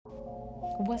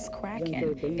What's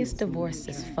cracking? It's Divorced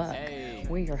as Fuck.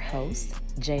 We're your hosts,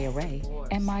 Jay Array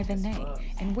and Myvan Nay,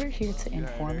 and we're here to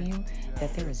inform you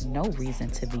that there is no reason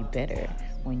to be bitter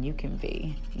when you can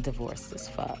be divorced as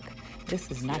fuck. This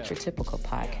is not your typical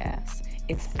podcast.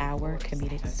 It's our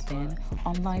comedic spin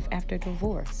on life after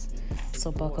divorce.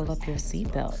 So buckle up your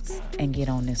seatbelts and get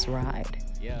on this ride.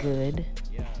 Good,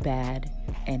 bad,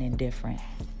 and indifferent.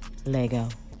 Lego.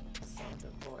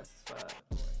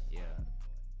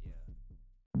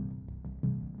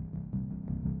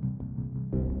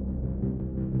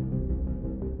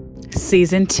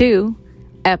 Season 2,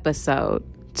 episode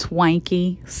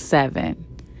 27.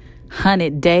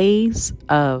 100 days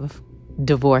of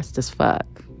divorced as fuck.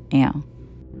 Yeah.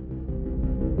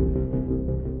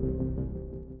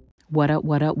 What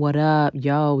up?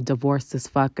 Yo, divorced as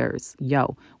fuckers.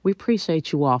 Yo, we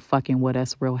appreciate you all fucking with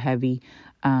us real heavy.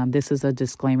 This is a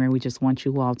disclaimer. We just want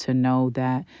you all to know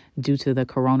that due to the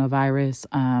coronavirus,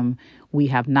 we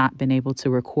have not been able to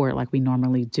record like we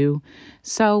normally do.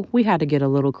 So we had to get a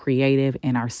little creative,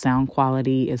 and our sound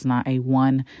quality is not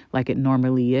A1 like it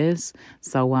normally is.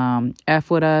 So F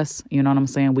with us, you know what I'm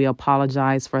saying? We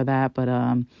apologize for that. But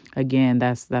again,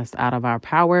 that's out of our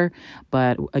power.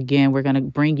 But again, we're going to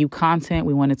bring you content.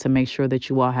 We wanted to make sure that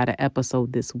you all had an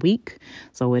episode this week.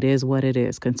 So it is what it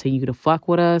is. Continue to fuck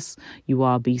with us. You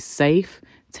all be safe.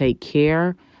 Take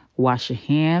care. Wash your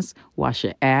hands, wash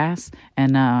your ass,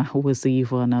 and we'll see you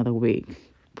for another week.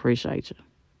 Appreciate you.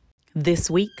 This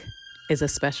week is a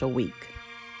special week.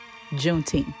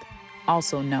 Juneteenth,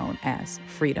 also known as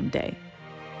Freedom Day,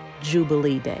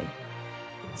 Jubilee Day,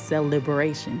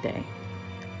 Celebration Day,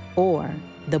 or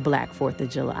the Black 4th of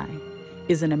July,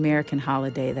 is an American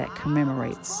holiday that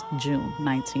commemorates June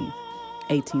 19th,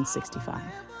 1865.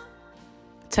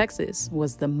 Texas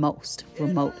was the most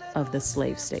remote of the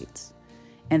slave states,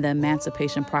 and the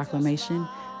Emancipation Proclamation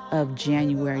of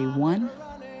January 1,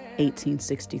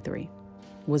 1863,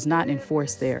 was not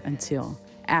enforced there until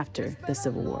after the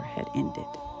Civil War had ended.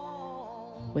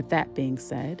 With that being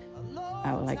said,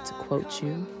 I would like to quote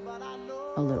you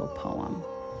a little poem.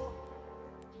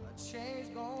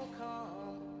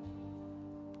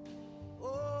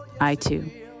 I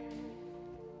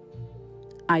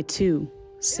too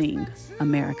sing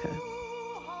America.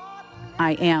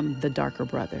 I am the darker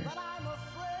brother.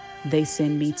 They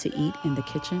send me to eat in the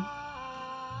kitchen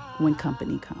when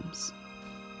company comes.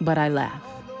 But I laugh,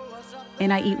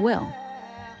 and I eat well,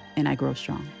 and I grow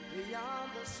strong.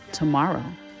 Tomorrow,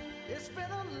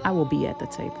 I will be at the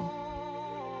table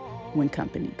when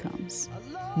company comes.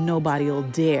 Nobody'll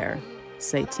dare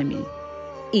say to me,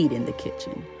 eat in the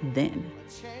kitchen then.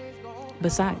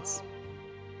 Besides,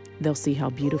 they'll see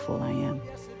how beautiful I am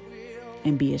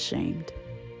and be ashamed.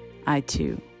 I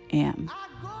too am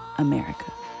America.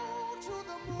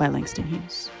 By Langston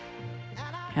Hughes.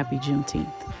 Happy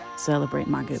Juneteenth. Celebrate,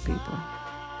 my good people.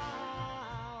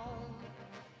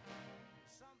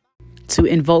 To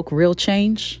invoke real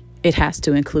change, it has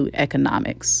to include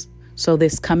economics. So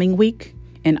this coming week,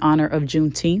 in honor of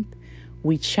Juneteenth,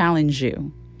 we challenge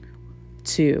you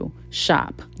to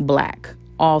shop black,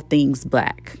 all things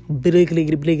black,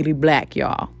 bliggity black,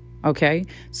 y'all. Okay?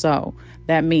 So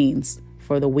that means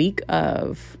for the week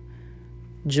of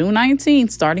June 19th,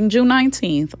 starting June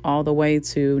 19th, all the way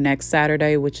to next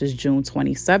Saturday, which is June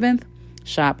 27th,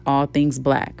 shop all things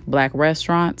black. Black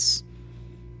restaurants,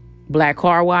 black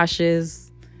car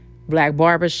washes, black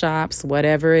barbershops,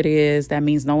 whatever it is. That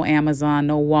means no Amazon,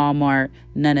 no Walmart,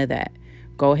 none of that.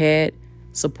 Go ahead,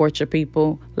 support your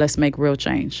people. Let's make real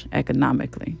change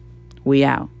economically. We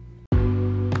out.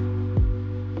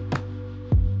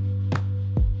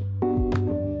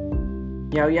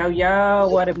 Yo,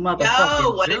 what a motherfucker.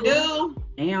 Yo, what it do?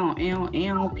 Pew.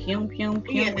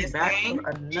 Back for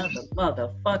another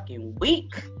motherfucking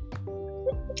week.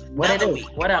 What it do?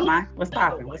 What up, man? What's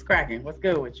popping? What's cracking? What's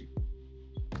good with you?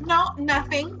 No,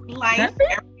 nothing.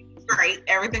 Everything's great.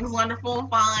 Everything's wonderful and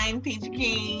fine. Peachy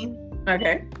keen.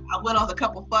 Okay. I went on a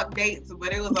couple fuck dates,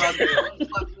 but it was all good.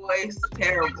 Fuck boys,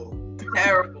 terrible.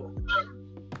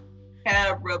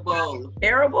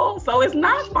 Terrible? So it's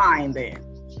not fine then.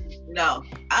 No,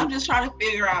 I'm just trying to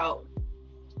figure out.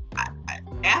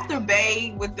 After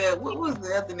Bay with the what was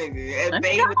the other nigga? I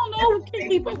don't know. Can't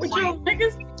keep up with you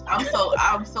niggas.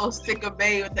 I'm so sick of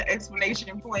Bay with the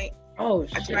explanation point. Oh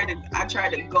shit. I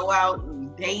tried to go out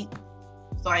and date,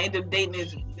 so I ended up dating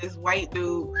this white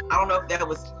dude. I don't know if that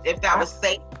was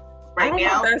safe right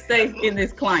now. That's safe in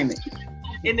this climate.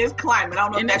 I don't know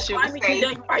if that shit was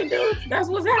safe. White dudes, that's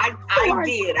what's happening. I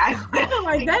did. I feel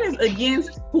like that is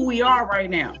against who we are right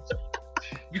now.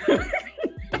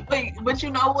 But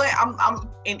you know what? I'm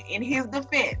in his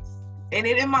defense, and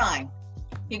it in mine.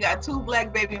 He got 2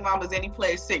 black baby mamas and he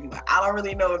plays Sigma. I don't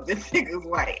really know if this nigga's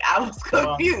white. I was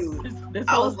confused. This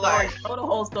I whole was story, like, throw the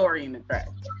whole story in the trash.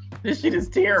 This shit is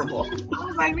terrible. I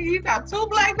was like, nigga, you got 2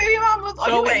 black baby mamas?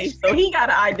 So wait, so he got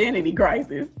an identity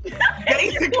crisis.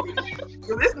 Basically,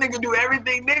 this nigga do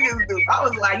everything niggas do. I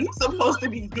was like, you supposed to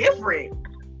be different.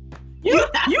 You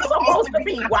supposed to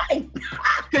be white.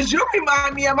 Cause you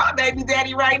remind me of my baby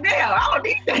daddy right now. I don't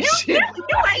need that shit.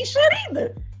 You ain't shit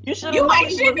either. You should have known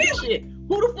he wasn't shit.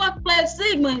 Who the fuck plays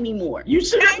Sigma anymore? You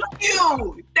should have.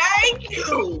 Thank you.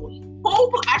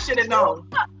 Who? I should have known.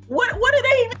 What do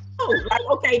they even do? Like,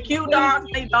 okay, cute dogs,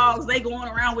 they going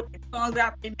around with their tongues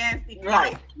out, they nasty.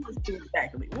 Right.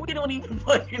 Exactly. We don't even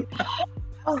fucking know.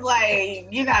 I was like,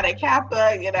 you're not a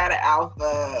Kappa, you're not an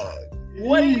Alpha.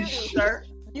 What do you do, sir?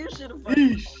 You should have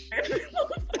fucking.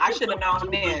 I should have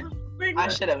known then. I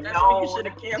should have known. You should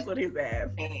have canceled his ass.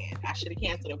 Man, I should have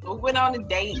canceled it. But we went on a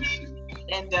date.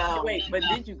 And wait, but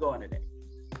did you go on a date?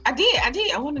 I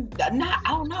did. I wanted I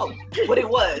don't know what it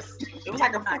was. It was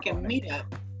like a freaking meetup.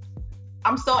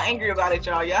 I'm so angry about it,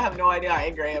 y'all. Y'all have no idea how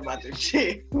angry I am about this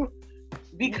shit.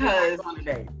 Because on a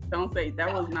date. Don't say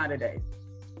that was not a date.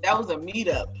 That was a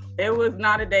meetup. It was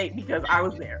not a date because I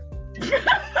was there.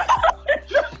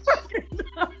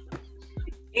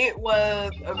 It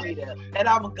was a meetup, and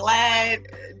I'm glad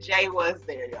Jay was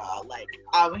there, y'all. Like,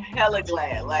 I'm hella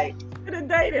glad. Like, the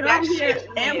date, and I'm here,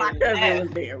 and my cousin was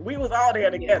there. We was all there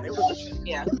together.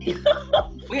 Yeah.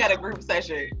 We had a group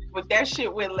session, but that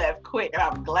shit went left quick, and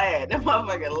I'm glad. That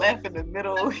motherfucker left in the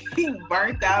middle. He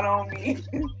burnt out on me.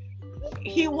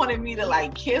 He wanted me to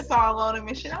like kiss all on him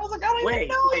and shit. I was like, I don't even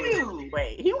know you.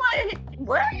 Wait, he wanted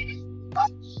what?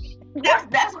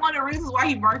 That's one of the reasons why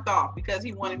he burnt off, because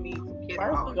he wanted me to kiss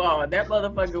First of all, that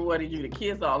motherfucker wanted you to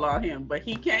kiss all on him, but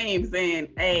he came saying,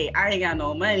 "Hey, I ain't got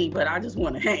no money, but I just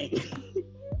want to hang."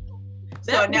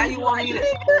 So now you want me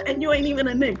to, and you ain't even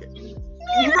a nigga.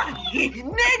 You right,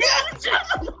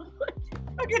 nigga.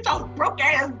 Get your broke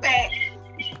ass back.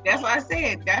 That's what I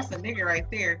said. That's a nigga right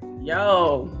there.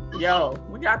 Yo,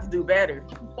 we got to do better.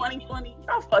 2020,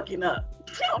 y'all fucking up.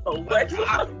 You don't know what.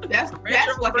 That's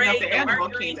fucking up the animal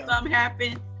kingdom. Something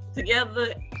happened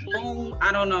together. Boom.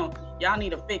 I don't know. Y'all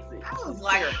need to fix it. I was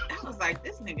like,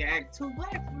 this nigga act too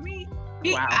black for me.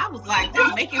 Wow. I was like,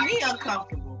 this making me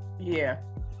uncomfortable. Yeah.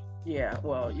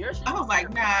 Well, I was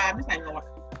like, nah, this ain't gonna work.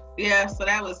 Yeah. So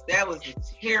that was a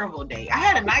terrible date. I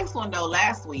had a nice one though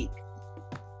last week.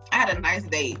 I had a nice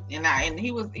date, and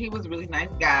he was a really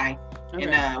nice guy.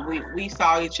 Okay. And we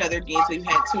saw each other again, so we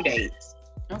had 2 dates.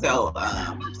 Okay. So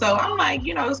I'm like,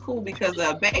 it's cool because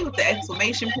Bae with the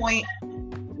exclamation point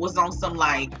was on some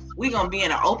like, we gonna be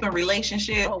in an open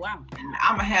relationship. Oh wow. And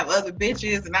I'm gonna have other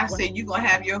bitches, and I said you gonna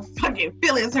have your fucking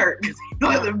feelings hurt because you know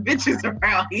other bitches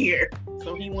around here.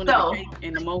 So he wanted the cake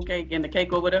and the mo cake and the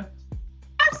cake over there.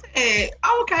 I said,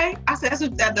 oh, okay. I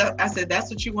said that's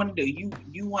what you want to do.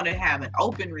 You want to have an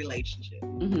open relationship.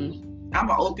 Mm-hmm. I'm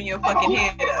gonna open your fucking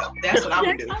head up. That's what I'm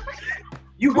gonna do.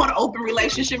 You want an open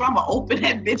relationship? I'm gonna open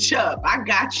that bitch up. I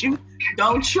got you.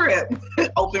 Don't trip.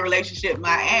 Open relationship,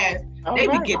 my ass. They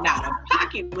be getting out of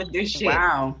pocket with this shit.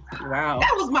 Wow.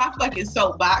 That was my fucking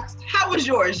soapbox. How was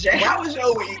yours, Jay? How was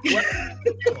your week?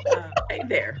 Hey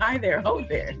there. Hi there. Hold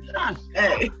there.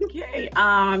 Hey. Okay.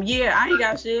 Yeah, I ain't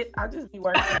got shit. I just be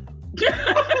working.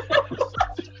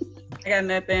 I got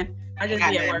nothing. I just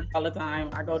be at work all the time.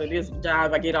 I go to this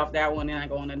job, I get off that one, and I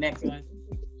go on the next one.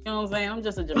 You know what I'm saying? I'm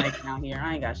just a Jamaican out here.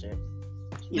 I ain't got shit.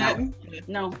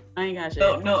 No, I ain't got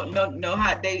shit. No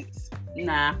hot dates.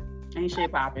 Nah, ain't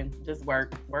shit popping. Just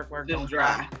work. Just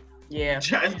dry. Yeah.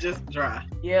 Just dry.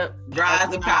 Yep. Dry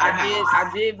as a powder house. I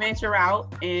did venture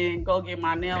out and go get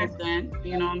my nails done.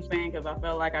 You know what I'm saying? Because I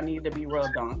felt like I needed to be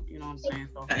rubbed on. You know what I'm saying?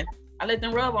 So I let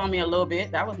them rub on me a little bit.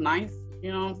 That was nice.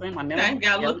 You know what I'm saying? My nails.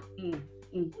 Got a little.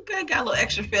 Okay, got a little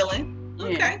extra feeling.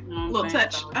 Okay, yeah, you know a little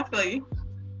touch. So, I feel you.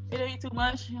 It ain't too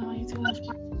much. Ain't too much.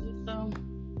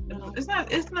 It's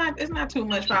not too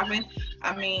much popping.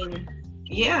 I mean,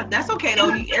 yeah, that's okay though.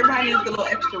 Everybody needs a little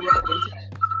extra rub and touch.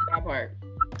 That part.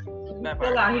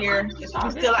 Still out here.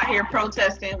 We're still out here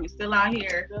protesting. We still out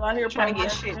here trying to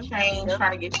get shit changed,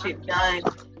 trying to get shit done.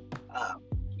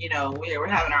 We're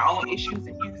having our own issues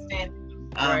in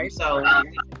Houston. Right. So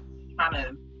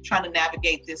trying to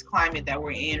navigate this climate that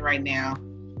we're in right now.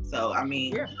 So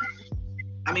we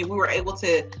were able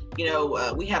to,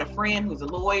 we had a friend who's a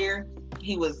lawyer.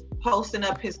 He was posting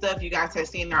up his stuff. You guys have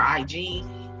seen our IG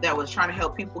that was trying to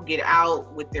help people get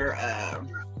out with their,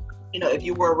 if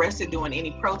you were arrested doing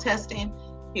any protesting,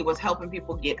 he was helping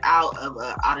people get out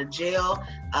of jail.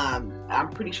 I'm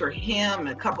pretty sure him and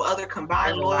a couple other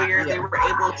combined lawyers, they were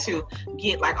able to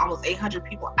get like almost 800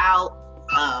 people out.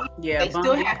 They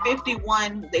still had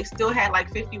 51. They still had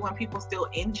like 51 people still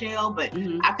in jail, but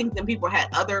I think them people had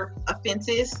other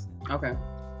offenses. Okay.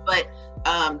 But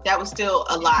that was still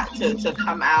a lot to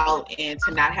come out and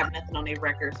to not have nothing on their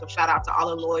record. So shout out to all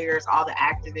the lawyers, all the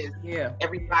activists,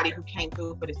 everybody who came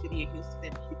through for the city of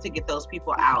Houston to get those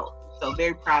people out. So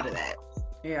very proud of that.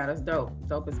 Yeah, that's dope.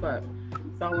 Dope as fuck.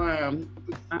 So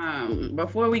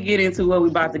before we get into what we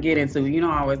about to get into, you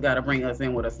know I always gotta bring us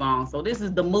in with a song. So this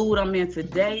is the mood I'm in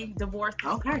today, Divorce.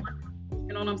 Okay.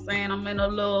 You know what I'm saying? I'm in a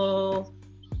little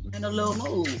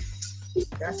mood.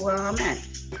 That's where I'm at.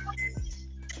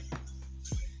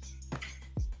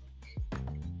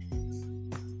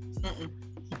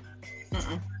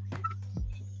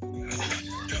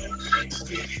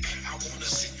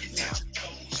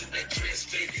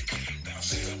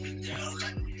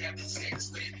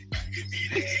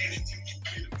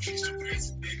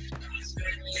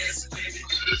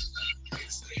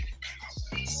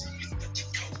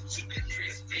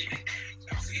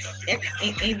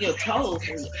 In your toes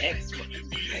from your ex.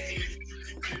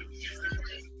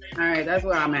 All right, that's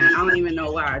where I'm at. I don't even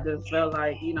know why. I just felt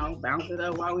like, bounce it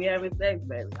up while we having sex,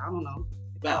 baby. I don't know.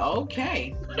 Well,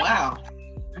 okay. Wow.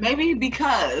 Maybe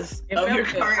because of your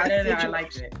current situation. I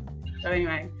liked it. So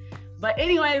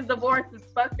anyways, Divorces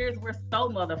Fuckers, we're so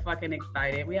motherfucking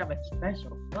excited. We have a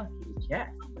special fucking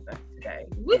guest with us today.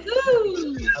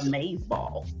 Woohoo!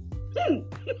 Amazeballs. I'm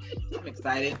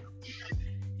excited.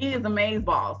 He is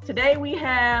Amazeballs. Today we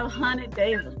have 100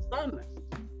 Days of Summer.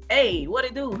 Hey, what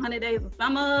it do? 100 Days of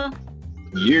Summer.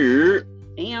 Yeah.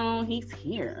 And he's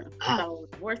here. So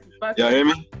Divorces Fuckers. Y'all hear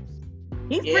me?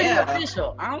 He's pretty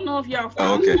official. I don't know if y'all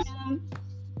found him.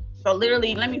 So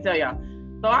literally, let me tell y'all.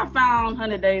 So I found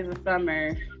 100 Days of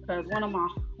Summer because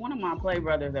one of my play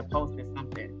brothers had posted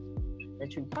something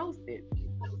that you posted,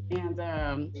 and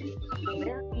I don't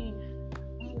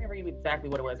remember even exactly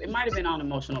what it was. It might have been on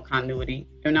emotional continuity.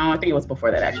 No, I think it was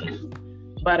before that actually.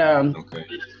 But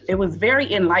it was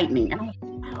very enlightening, and I was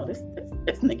like, wow, this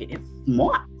nigga is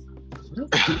smart.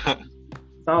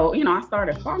 So I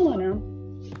started following him.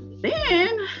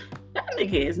 Then that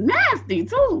nigga is nasty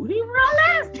too. He real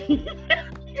nasty.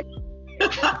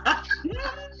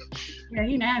 Yeah,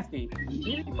 he nasty.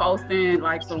 He's posting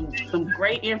like some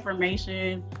great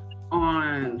information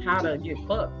on how to get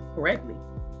fucked correctly.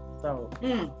 So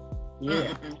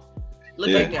Look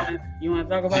at that. You want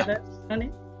to talk about that,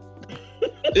 honey?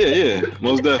 Yeah,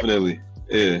 most definitely.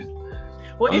 Yeah.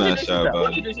 Well,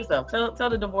 introduce yourself. Tell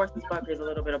the Divorces Fuckers a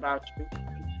little bit about you,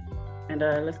 and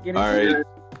let's get into it.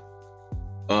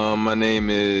 My name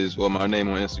on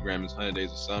Instagram is 100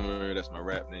 Days of Summer. That's my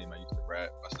rap name. I used to rap.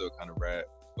 I still kind of rap,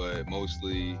 but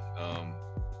mostly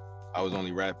I was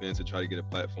only rapping to try to get a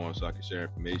platform so I could share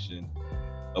information.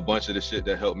 A bunch of the shit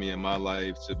that helped me in my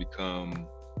life to become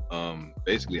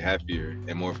basically happier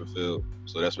and more fulfilled.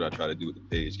 So that's what I try to do with the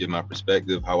page. Give my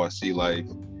perspective, how I see life,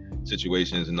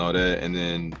 situations and all that. And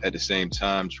then at the same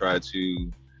time, try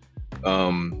to,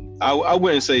 I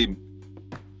wouldn't say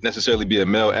necessarily be a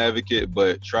male advocate,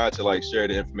 but try to like share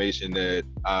the information that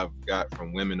I've got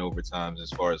from women over time as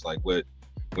far as like what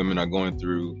women are going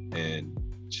through, and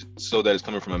so that it's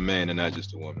coming from a man and not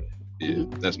just a woman. Yeah,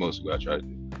 that's mostly what I try to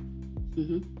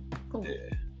do. Cool. Yeah.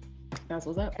 That's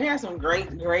what's up. We have some great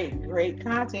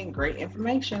content, great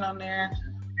information on there.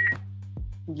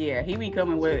 Yeah, he be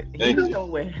coming with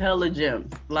hella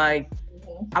gems. Like,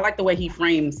 I like the way he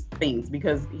frames things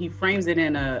because he frames it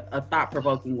in a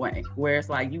thought-provoking way, where it's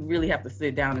like you really have to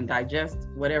sit down and digest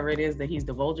whatever it is that he's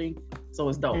divulging. So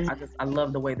it's dope. I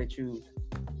love the way that you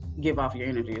give off your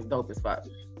energy. It's dope as fuck.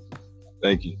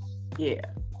 Thank you. Yeah.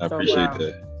 I appreciate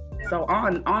that. So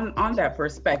on that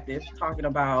perspective, talking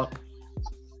about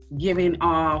giving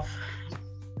a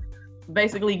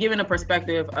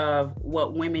perspective of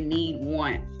what women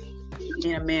want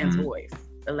in a man's voice.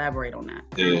 Elaborate on that.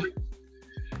 Yeah.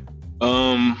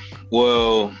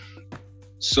 Well,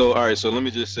 so all right, so let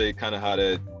me just say kind of how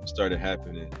that started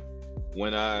happening.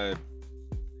 It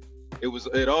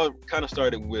all kind of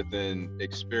started with an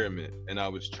experiment, and I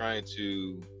was trying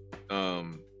to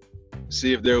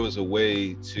see if there was a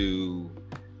way to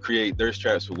create thirst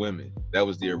traps for women. That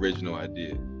was the original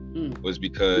idea. Was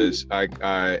because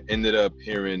I ended up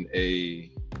hearing I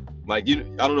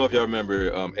don't know if y'all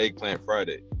remember Eggplant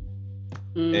Friday.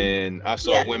 And I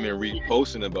saw women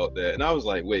reposting about that, and I was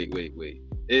like, wait.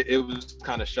 It was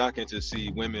kind of shocking to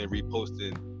see women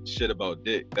reposting shit about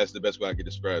dick. That's the best way I could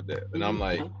describe that. And I'm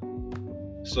like,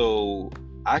 so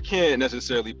I can't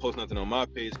necessarily post nothing on my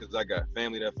page because I got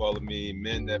family that follow me,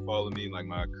 men that follow me, like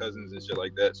my cousins and shit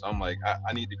like that. So I'm like,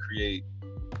 I need to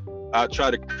I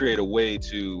try to create a way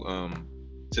to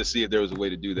to see if there was a way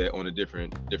to do that on a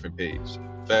different page.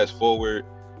 Fast forward,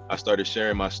 I started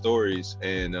sharing my stories,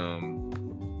 and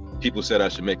people said I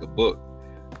should make a book.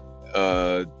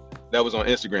 That was on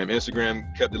Instagram.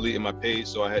 Instagram kept deleting my page,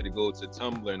 so I had to go to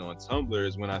Tumblr. And on Tumblr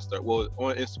is when I started, well,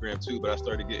 on Instagram too, but I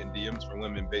started getting DMs from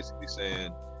women basically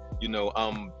saying, you know,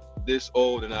 I'm this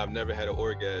old and I've never had an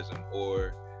orgasm,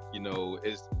 or, you know,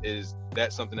 is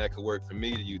that something that could work for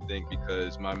me, do you think?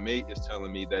 Because my mate is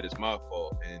telling me that it's my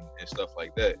fault and stuff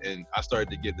like that. And I started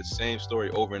to get the same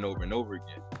story over and over and over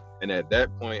again. And at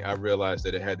that point, I realized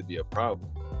that it had to be a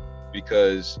problem,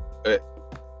 because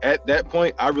at that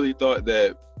point, I really thought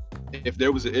that if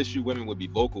there was an issue, women would be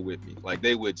vocal with me. Like,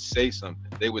 they would say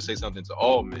something. They would say something to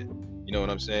all men. You know what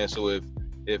I'm saying? So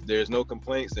if there's no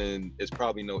complaints, then it's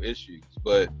probably no issues.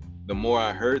 But the more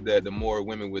I heard that, the more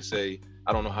women would say,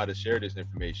 I don't know how to share this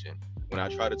information. When I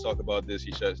try to talk about this,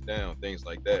 he shuts down, things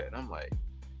like that. And I'm like,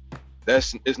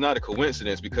 it's not a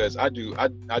coincidence, because I do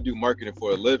marketing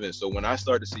for a living. So when I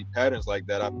start to see patterns like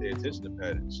that, I pay attention to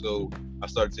patterns. So I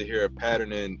started to hear a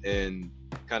pattern in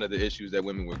kind of the issues that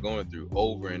women were going through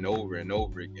over and over and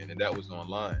over again, and that was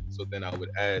online. So then I would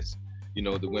ask, you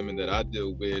know, the women that I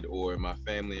deal with or my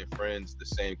family and friends the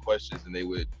same questions, and they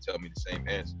would tell me the same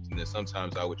answers. And then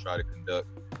sometimes I would try to conduct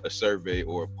a survey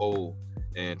or a poll,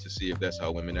 and to see if that's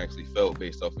how women actually felt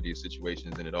based off of these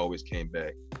situations, and it always came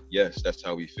back, yes, that's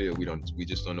how we feel. We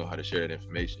just don't know how to share that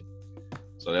information.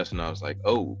 So that's when I was like,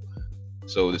 oh,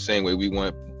 so the same way we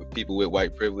want people with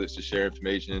white privilege to share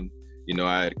information, you know,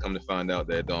 I had come to find out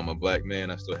that though I'm a black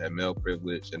man, I still have male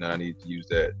privilege, and I need to use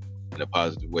that in a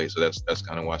positive way. So that's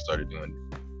kind of why I started doing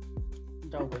it.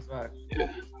 Dope as fuck.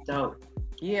 Yeah. Dope.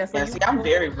 Yeah, so see, I'm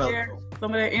very vocal.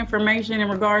 Some of that information in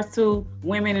regards to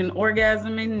women and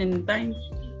orgasming and things.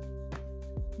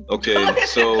 Okay,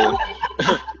 so all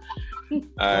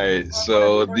right,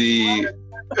 so the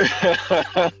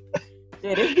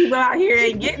yeah, these people out here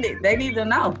ain't getting it. They need to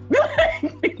know.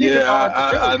 Yeah,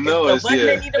 I know. So it's what yeah.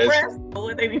 they need to press, or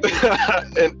what they need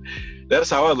to And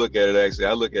that's how I look at it. Actually,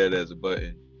 I look at it as a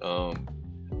button.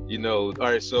 You know,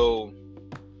 all right. So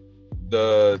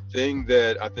the thing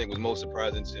that I think was most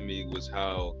surprising to me was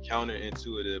how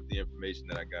counterintuitive the information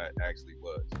that I got actually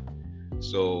was.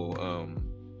 So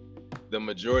the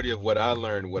majority of what I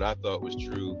learned, what I thought was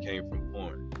true, came from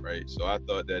porn, right? So I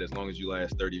thought that as long as you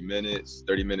last 30 minutes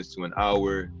to an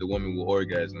hour, the woman will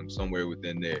orgasm somewhere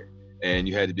within there. And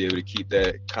you had to be able to keep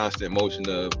that constant motion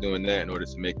of doing that in order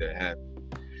to make that happen.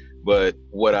 But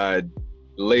what I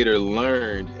later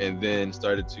learned and then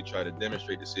started to try to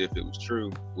demonstrate to see if it was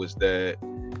true was that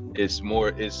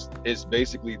it's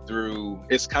basically through,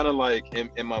 it's kind of like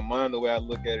in my mind, the way I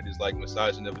look at it is like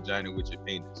massaging the vagina with your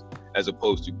penis, as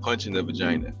opposed to punching the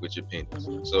vagina with your penis.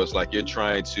 So it's like you're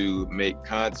trying to make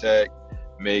contact,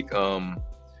 make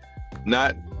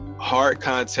not hard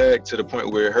contact to the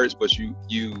point where it hurts, but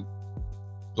you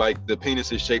like the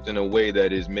penis is shaped in a way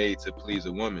that is made to please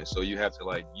a woman. So you have to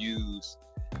like use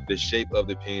the shape of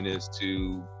the penis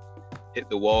to hit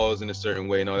the walls in a certain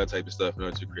way and all that type of stuff in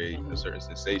order to create a certain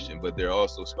sensation. But there are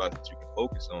also spots that you can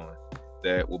focus on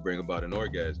that will bring about an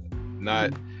orgasm.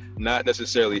 Not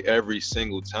necessarily every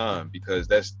single time, because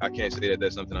I can't say that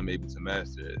that's something I'm able to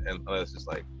master, unless it's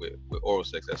like with oral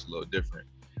sex, that's a little different.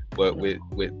 But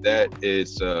with that,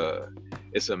 it's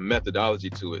a methodology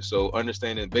to it. So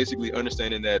understanding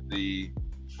that the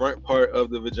front part of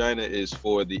the vagina is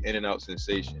for the in and out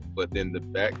sensation, but then the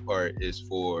back part is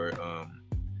for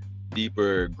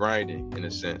deeper grinding, in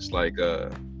a sense, like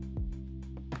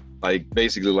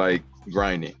basically like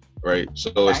grinding, right?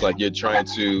 So it's like you're trying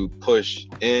to push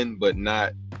in but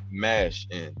not mash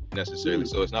in necessarily.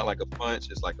 So it's not like a punch,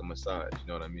 it's like a massage, you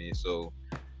know what I mean? So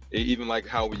even like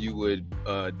how you would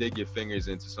dig your fingers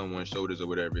into someone's shoulders or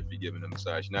whatever if you're giving a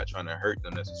massage, you're not trying to hurt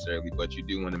them necessarily, but you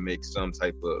do want to make some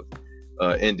type of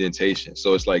indentation.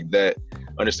 So it's like that,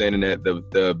 understanding that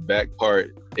the back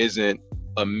part isn't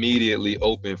immediately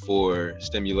open for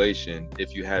stimulation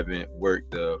if you haven't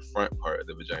worked the front part of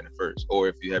the vagina first, or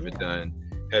if you haven't done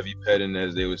heavy petting,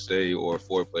 as they would say, or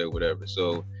foreplay or whatever.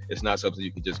 So it's not something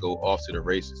you can just go off to the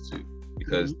races to,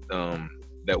 because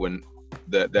that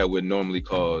would normally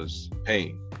cause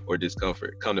pain or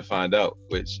discomfort. Come to find out,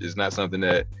 which is not something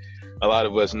that a lot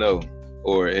of us know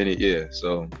or any.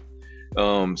 So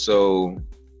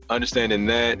understanding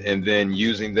that and then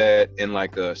using that in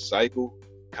like a cycle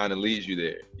kind of leads you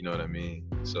there, you know what I mean?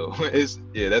 So I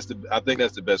think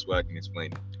that's the best way I can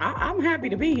explain it. I'm happy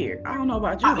to be here. I don't know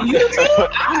about you. You too?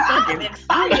 I'm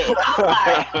excited.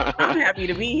 I'm happy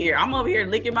to be here. I'm over here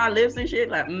licking my lips and shit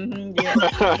like,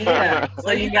 yeah.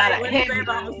 So you got what you say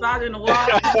about massaging the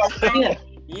wall?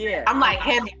 Yeah. I'm like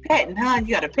heavy petting, huh?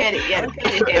 You gotta pet it. You gotta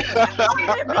pet it.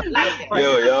 Like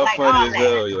Yo, y'all like funny as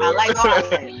hell, yo. I like all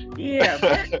that. Yeah,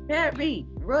 pet me,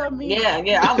 rub me. Yeah.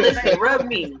 I'm listening. Rub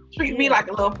me, treat me like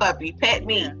a little puppy, pet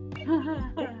me.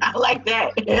 I like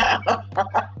that. Yeah.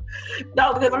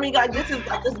 No, because I mean, like, this is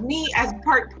like, this me as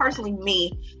personally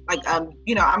me. Like,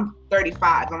 you know, I'm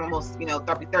 35. I'm almost, you know,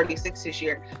 36 this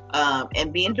year.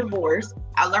 And being divorced,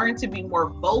 I learned to be more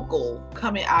vocal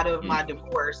coming out of my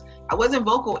divorce. I wasn't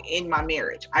vocal in my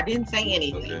marriage. I didn't say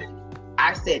anything. Okay.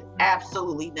 I said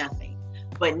absolutely nothing.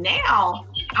 But now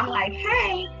I'm like,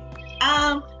 hey,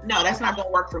 no, that's not gonna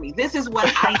work for me. This is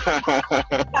what I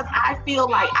because I feel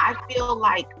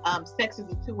like sex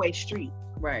is a two-way street.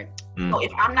 Right. So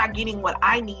if I'm not getting what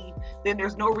I need, then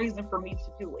there's no reason for me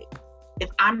to do it. If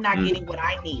I'm not getting what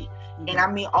I need, and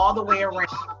I mean all the way around,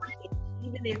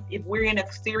 even if we're in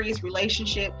a serious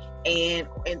relationship and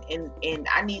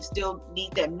I still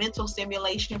need that mental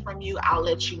stimulation from you, I'll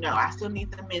let you know. I still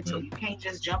need the mental. You can't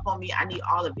just jump on me. I need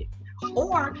all of it.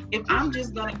 Or if I'm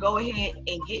just gonna go ahead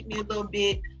and get me a little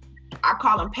bit, I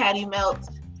call them patty melts.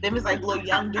 Them is like little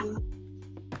young dudes.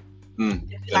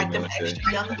 Like them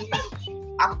extra young dudes.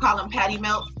 I call them patty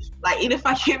melts. Like, and if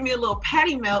I give me a little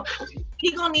patty melt,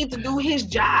 he gonna need to do his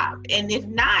job. And if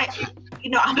not, you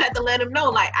know, I'm gonna have to let him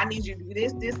know, like, I need you to do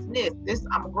this, this, and this. This,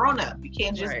 I'm a grown up. You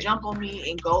can't just jump on me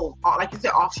and go, like you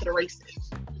said, off to the races.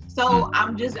 So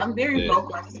I'm very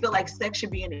vocal. I just feel like sex should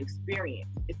be an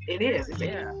experience. It is. It's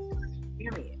an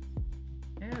experience.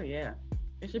 Hell yeah.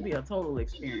 It should be a total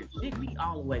experience. Take me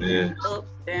all the way. Up,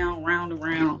 down, round and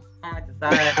round, side to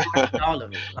side, all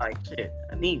of it. Like, shit,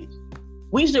 I need it.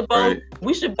 We should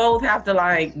both have to,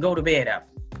 like, go to bed after.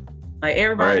 Like,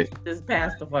 everybody should just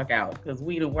pass the fuck out because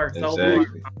we done worked so hard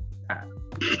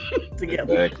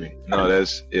together. Exactly. No,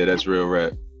 that's real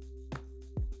rap.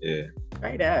 Yeah.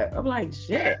 Straight up. I'm like,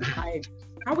 shit. Like,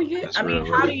 how we get? I mean,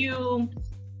 how do you?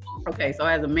 Okay, so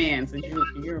as a man, since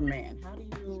you're a man, how do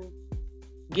you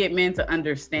get men to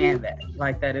understand that?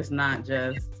 Like, that it's not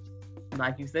just,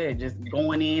 like you said, just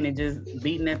going in and just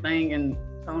beating that thing and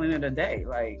calling it a day.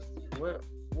 Like, what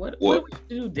would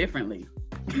you do differently?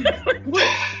 How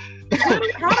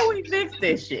do we fix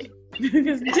this shit?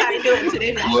 That's how you do it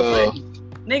today. Well,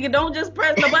 nigga, don't just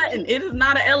press the button. It is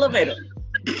not an elevator.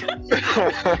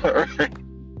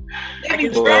 They be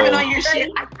grabbing on your shit.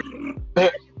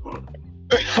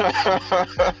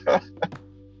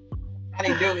 How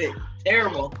they do it?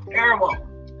 Terrible.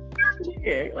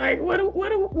 Yeah, like what?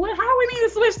 How we need to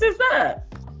switch this up?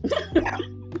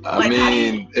 I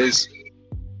mean,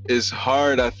 it's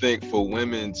hard, I think, for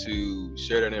women to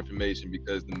share that information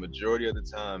because the majority of the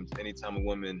times, anytime a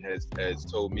woman has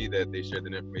told me that they shared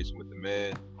that information with the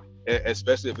man,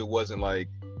 especially if it wasn't like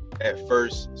at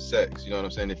first sex, you know what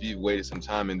I'm saying? If you've waited some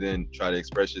time and then try to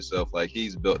express yourself, like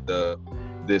he's built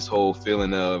this whole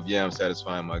feeling of, yeah, I'm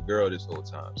satisfying my girl this whole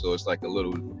time. So it's like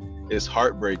it's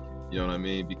heartbreaking, you know what I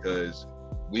mean? Because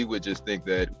we would just think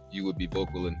that you would be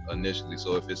vocal initially.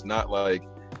 So if it's not like,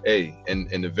 hey,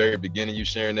 and in the very beginning you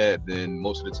sharing that, then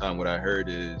most of the time what I heard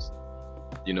is,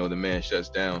 you know, the man shuts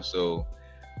down. So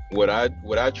what I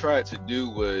tried to do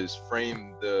was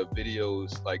frame the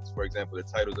videos, like, for example, the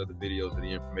titles of the videos and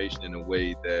the information in a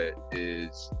way that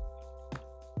is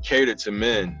catered to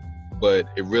men, but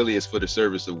it really is for the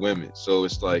service of women. So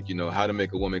it's like, you know, how to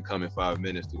make a woman come in 5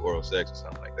 minutes through oral sex or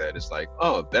something like that. It's like,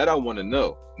 oh, that I want to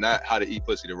know, not how to eat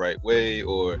pussy the right way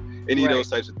or any of those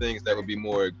types of things that would be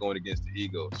more going against the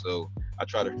ego. So I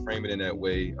try to frame it in that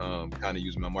way, kind of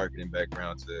using my marketing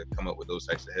background to come up with those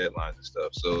types of headlines and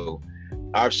stuff. So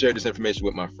I've shared this information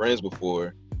with my friends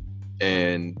before,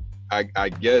 and I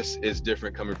guess it's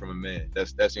different coming from a man.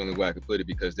 That's the only way I could put it,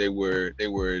 because they were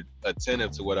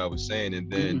attentive to what I was saying.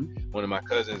 And then one of my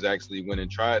cousins actually went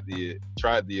and tried the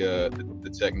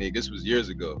technique. This was years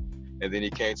ago. And then he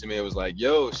came to me and was like,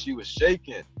 yo, she was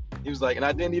shaking. He was like, and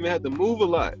I didn't even have to move a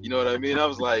lot. You know what I mean? I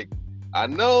was like, I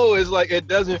know, it's like, it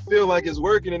doesn't feel like it's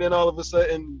working. And then all of a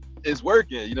sudden it's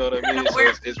working. You know what I mean? So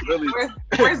it's really.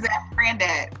 Where's that friend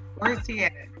at? Where's he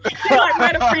at? She like,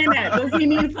 where the friend at? Does he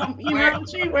need some, you know,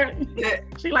 she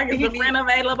like, is the friend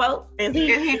available? Is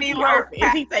he work?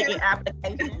 Is he taking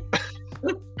applications?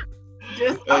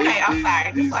 Okay, I'm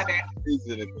sorry. Just like that. He's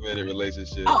in a committed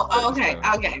relationship. Oh, okay,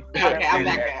 okay, I'll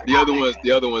back up.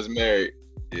 The other one's married.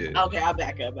 Yeah. Okay, I'll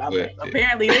back up.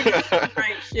 Apparently, they did the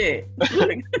right shit.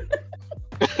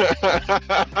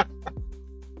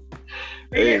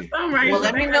 Hey. Well,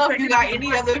 let me know if you got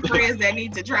any other friends that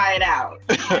need to try it out.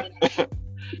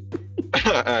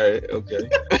 All right, okay.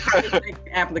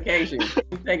 Applications.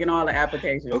 He's taking all the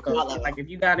applications. Okay. So, like, if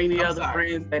you got any other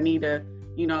friends that need to,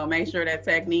 you know, make sure that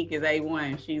technique is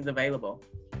A1, she's available.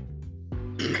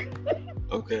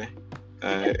 Okay.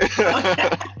 All right.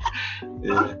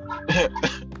 Yeah.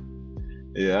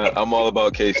 Yeah, I'm all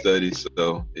about case studies,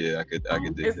 so yeah, I could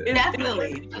dig that.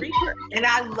 Definitely. And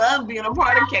I love being a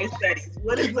part of case studies.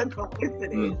 What is a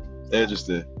coincidence?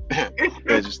 Interesting.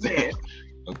 Interesting.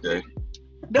 Okay.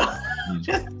 No,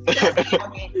 just I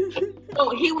mean, so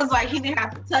he was like, he didn't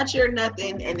have to touch her,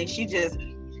 nothing, and then she just,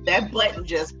 that button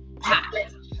just popped.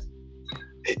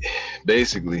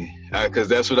 Basically, because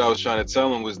that's what I was trying to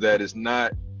tell him, was that it's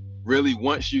not really,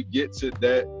 once you get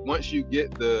the,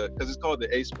 because it's called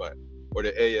the A spot or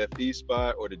the AFE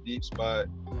spot or the deep spot.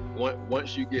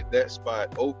 Once you get that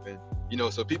spot open,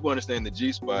 so people understand the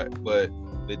G spot, but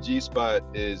the G spot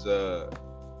is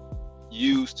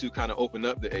used to kind of open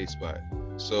up the A spot.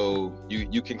 So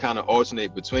you can kind of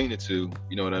alternate between the two,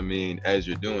 you know what I mean, as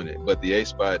you're doing it. But the A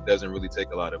spot doesn't really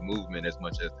take a lot of movement as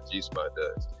much as the G spot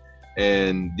does.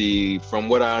 And from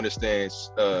what I understand,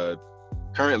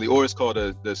 currently, or it's called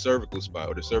the cervical spot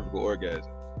or the cervical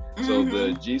orgasm. So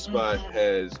the G spot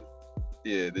has,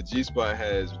 the G spot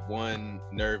has one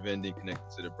nerve ending connected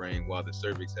to the brain, while the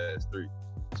cervix has 3.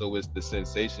 So it's the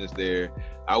sensations there.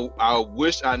 I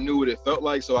wish I knew what it felt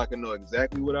like so I could know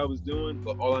exactly what I was doing,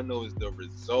 but all I know is the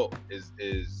result is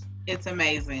it's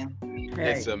amazing.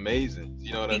 It's amazing.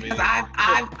 You know what I mean? Because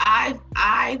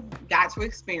I've got to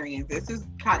experience this. Is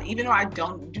kind of, even though I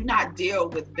do not deal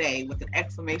with they with an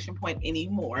exclamation point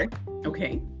anymore.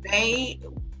 Okay. They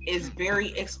is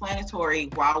very explanatory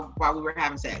while we were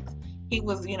having sex. He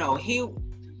was,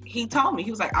 he told me, he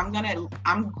was like, I'm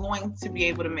going to be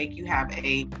able to make you have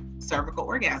a cervical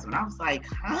orgasm. And I was like,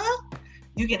 huh?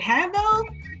 You can have those?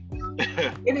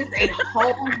 It is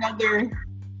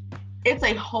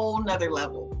a whole nother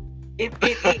level. It's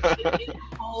a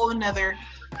whole nother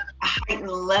heightened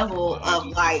level of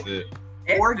like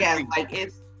orgasm. Like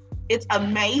it's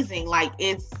amazing. Like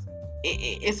it's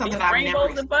something I've never.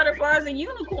 Rainbows and butterflies and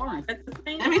unicorns. That's the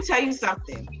same. Let me tell you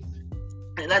something.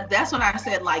 That's when I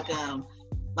said like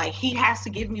he has to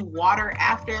give me water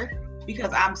after,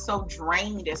 because I'm so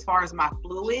drained as far as my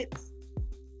fluids.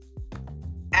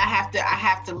 I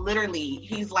have to literally,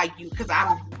 he's like, you, because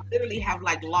I literally have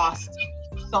like lost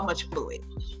so much fluid.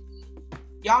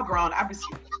 Y'all grown, I've been,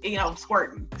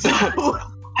 squirting. So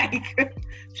like,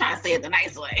 trying to say it the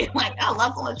nice way. Like, I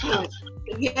lost so much fluid.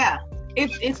 Yeah,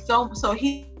 it's so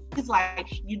he's like,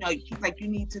 he's like, you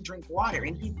need to drink water.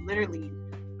 And he's literally,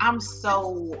 I'm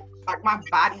so, like, my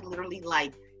body literally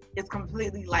like, it's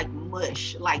completely like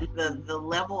mush. Like the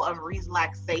level of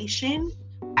relaxation,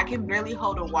 I can barely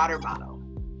hold a water bottle.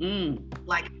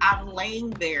 Like I'm laying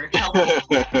there helping.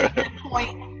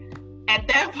 At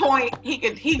that point, he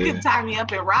could tie me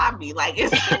up and rob me. Like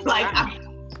it's like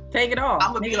take it off.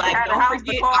 I'm gonna be like, don't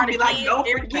forget. I'll be like, don't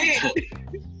forget.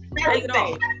 Take it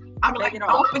off. I'm like,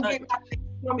 don't forget. You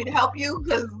want me to help you?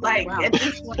 Because like at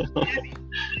this point,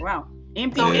 wow,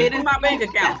 empty. So it is my bank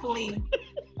account. Definitely.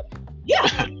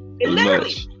 Yeah, it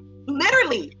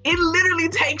literally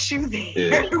takes you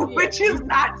there, which is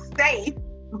not safe.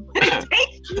 But it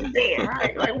takes you there.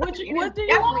 Right. Like what do you want?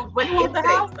 You want the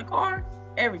house, the car,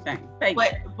 everything.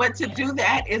 But to do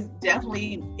that is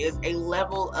definitely a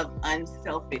level of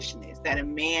unselfishness that a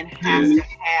man has to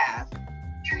have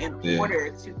in order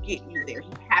to get you there.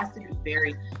 He has to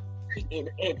be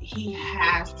he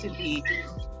has to be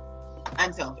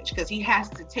unselfish, because he has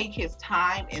to take his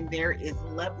time, and there is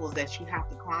levels that you have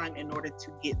to climb in order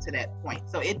to get to that point.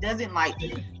 So it doesn't like,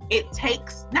 it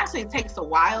takes, not saying it takes a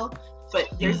while, but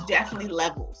there's definitely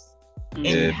levels, and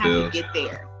you have to get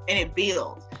there, and it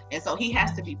builds. And so he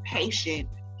has to be patient,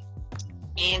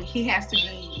 and he has to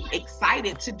be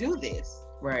excited to do this.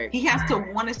 Right. He has to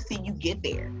want to see you get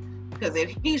there. Because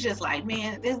if he's just like,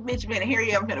 man, this bitch better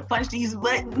hurry up, I'm gonna punch these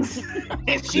buttons,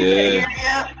 and she better hurry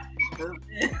up.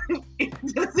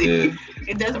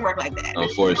 It doesn't work like that.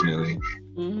 Unfortunately.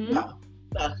 No.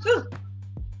 I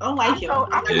don't like it.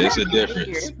 It's a difference.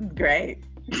 This is great.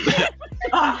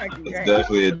 It's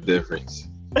definitely a difference.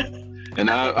 And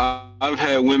I've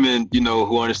had women,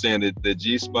 who understand the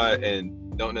G spot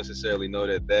and don't necessarily know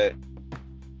that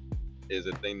is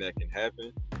a thing that can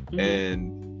happen.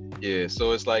 And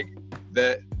so it's like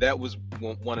that was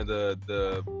one of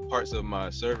the parts of my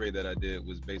survey that I did,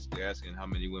 was basically asking how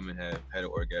many women have had an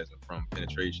orgasm from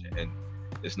penetration, and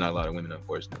it's not a lot of women,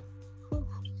 unfortunately.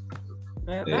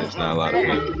 It's not a lot of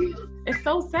women. It's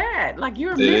so sad. Like,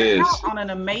 you're missing out on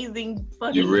an amazing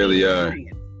fucking You really are.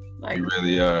 Like, you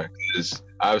really are. Because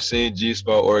I've seen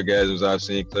G-spot orgasms, I've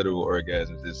seen clitoral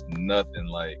orgasms. It's nothing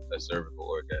like a cervical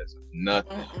orgasm.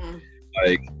 Nothing.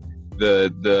 Like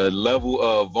the level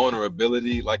of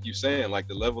vulnerability, like you're saying, like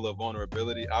the level of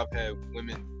vulnerability, I've had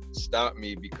women stop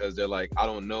me because they're like, I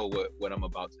don't know what I'm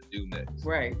about to do next.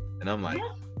 Right. And I'm like,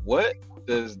 what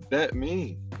does that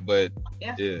mean? But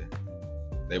yeah.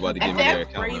 They about to give me their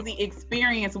account. Crazy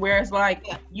experience where it's like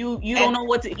you don't know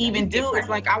what to even do. It's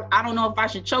like I don't know if I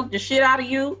should choke the shit out of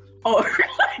you or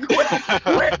like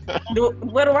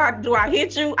what do I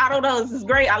hit you? I don't know. This is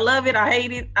great. I love it. I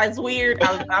hate it. It's weird.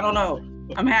 I don't know.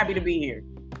 I'm happy to be here.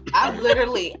 I've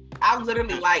literally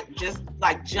like just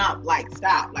like jump, like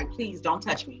stop, like please don't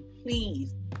touch me.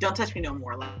 Please don't touch me no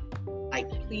more. Like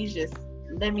please just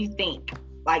let me think.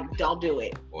 Like don't do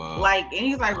it. Wow. Like, and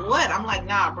he's like, what? I'm like,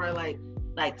 nah, bro. Like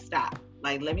stop.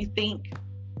 Like let me think.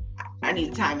 I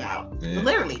need a timeout. Yeah.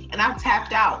 Literally, and I've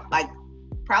tapped out like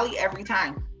probably every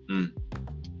time.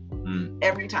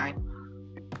 Every time,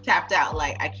 tapped out.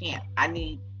 Like I can't. I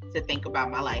need to think about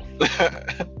my life.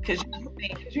 Because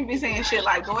you be saying shit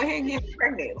like, go ahead and get me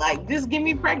pregnant. Like, just get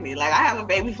me pregnant. Like, I have a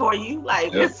baby for you.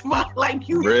 Like, it's like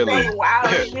you really? Say wild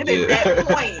shit at that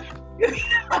point.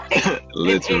 Like,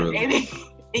 literally.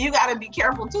 And you got to be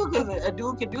careful, too, because a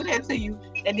dude can do that to you.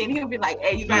 And then he'll be like,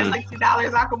 hey, you got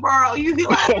 $60 I can borrow. You be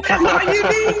like, that's all you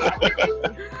need.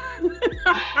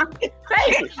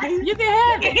 You can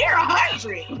have it. Here,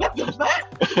 100. What the fuck?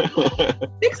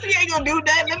 60 ain't gonna do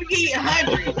nothing. Let me give you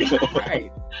 100.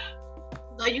 Right.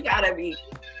 So you gotta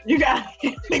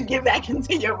get back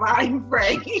into your mind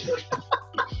frame.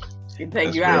 Can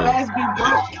take you out.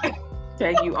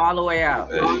 Take you all the way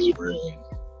out.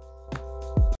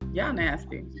 Y'all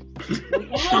nasty.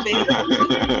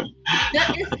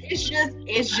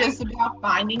 It's just about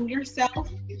finding yourself,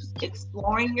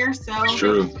 exploring yourself,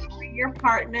 exploring your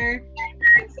partner,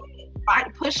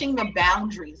 pushing the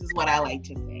boundaries is what I like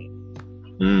to say.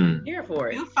 Here for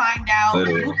it. You find out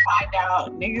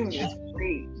niggas is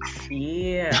freaks.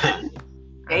 Yeah.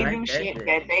 They do shit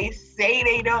that they say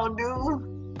they don't do.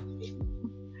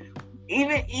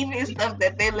 Even stuff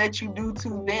that they let you do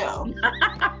to them.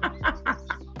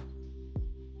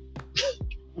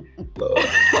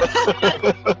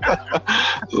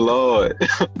 Lord.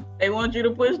 They want you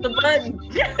to push the button.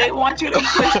 They want you to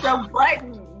push the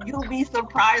button. You'll be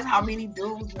surprised how many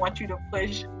dudes want you to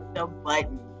push the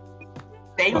button.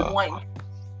 They want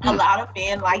a lot of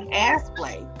men like ass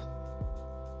play.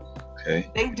 Okay.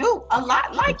 They do a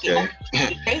lot like it.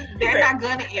 They're not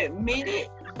gonna admit it,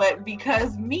 but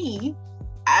because me,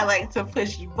 I like to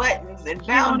push buttons and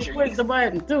boundaries. Push the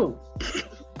button too.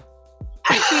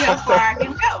 I see how far I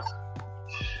can go.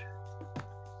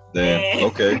 Damn.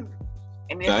 Okay.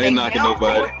 And if I ain't knocking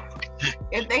nobody.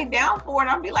 If they down for it,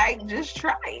 I'll be like, just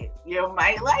try it. You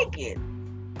might like it.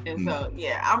 And so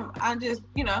yeah, I'm just,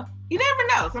 you know, you never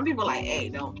know. Some people are like, hey,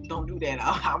 don't do that.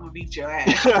 I'm gonna beat your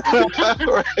ass. I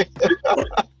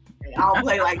don't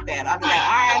play like that. I'll be like,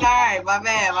 all right, my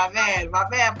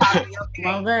bad, Poppy. Okay.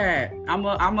 My bad. I'm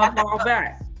gonna fall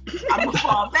back. I'm gonna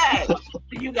fall back.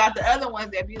 You got the other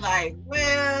ones that be like,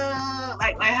 well,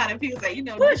 like how the people say, you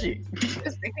know, push it.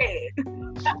 Just the head.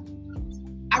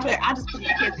 I just put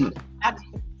the kids in. I just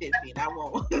put the kids in.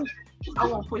 I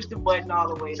won't push the button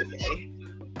all the way today.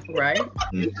 Right?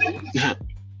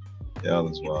 Yeah,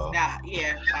 that's wild.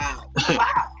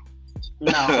 Wow.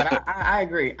 No, but I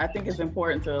agree. I think it's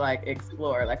important to like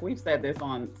explore. Like we've said this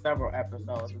on several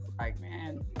episodes. It's like,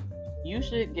 man, you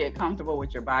should get comfortable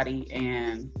with your body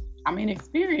and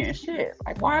experience shit.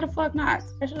 Like, why the fuck not?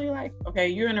 Especially like, okay,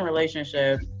 you're in a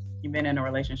relationship, you've been in a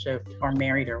relationship or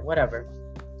married or whatever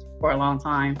for a long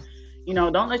time. You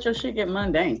know, don't let your shit get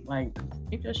mundane. Like,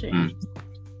 keep your shit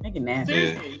make it nasty.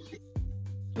 Seriously.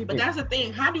 But that's the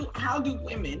thing. How do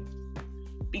women?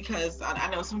 Because I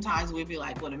know sometimes we'd be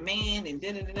like, "What a man," and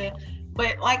da-da-da-da.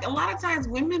 But like a lot of times,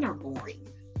 women are boring.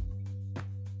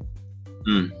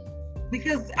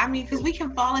 Because we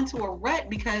can fall into a rut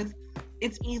because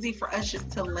it's easy for us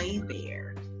just to lay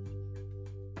there.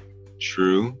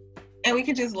 True. And we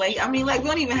can just lay. We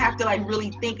don't even have to like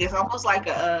really think. It's almost like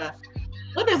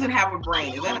what doesn't have a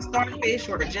brain? Is that a starfish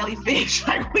or a jellyfish?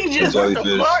 Like we just jellyfish.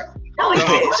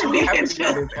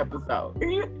 This episode.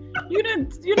 You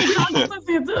didn't talk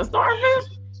into a starfish?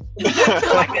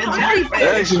 Like a jellyfish.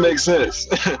 That actually makes sense.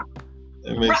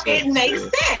 It makes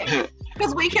sense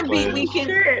because we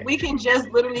can just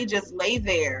literally just lay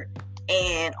there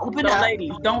and open up.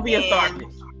 Ladies, don't be a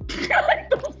starfish.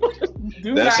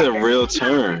 That's a real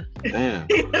term. Damn.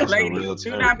 Ladies,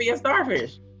 do not be a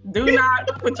starfish. Do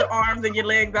not put your arms and your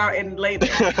legs out and lay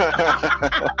there.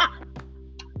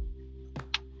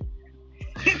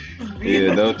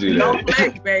 Yeah, don't do that. Don't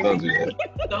flex, baby. Don't do that.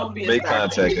 Don't be a Make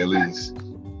starfish. contact at least.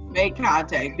 Make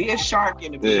contact. Be a shark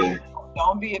in the pool.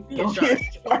 Don't be a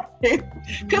starfish.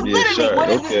 Because literally, what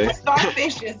is this? A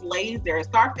starfish just lays there. A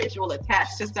starfish will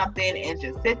attach to something and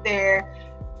just sit there,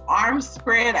 arms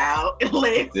spread out,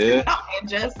 legs out,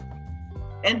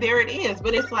 and there it is.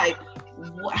 But it's like,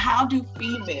 how do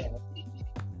females?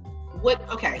 What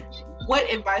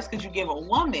advice could you give a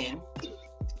woman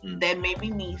that maybe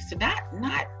needs to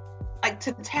not like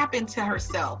to tap into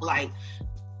herself? Like,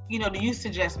 you know, do you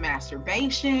suggest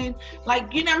masturbation?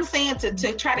 Like, you know what I'm saying?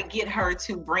 To try to get her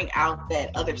to bring out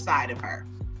that other side of her.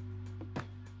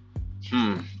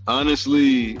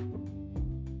 Honestly,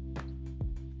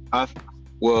 I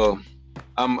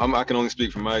can only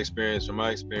speak from my experience. From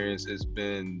my experience, it's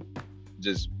been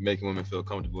just making women feel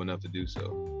comfortable enough to do so.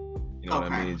 You know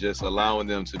what I mean? Just allowing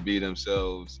them to be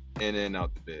themselves in and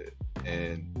out the bed.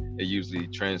 And it usually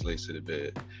translates to the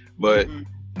bed. But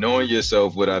knowing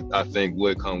yourself, what I think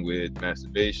would come with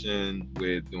masturbation,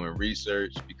 with doing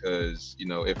research, because, you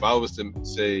know, if I was to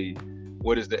say,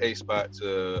 what is the A spot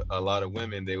to a lot of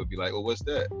women, they would be like, well, what's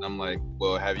that? And I'm like,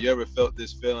 well, have you ever felt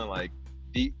this feeling like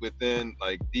deep within,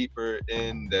 like deeper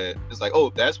in that? It's like,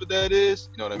 oh, that's what that is?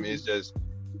 You know what I mean? It's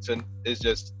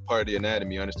just part of the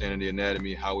anatomy, understanding the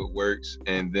anatomy, how it works.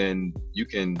 And then you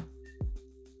can,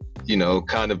 you know,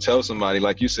 kind of tell somebody,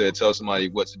 like you said, tell somebody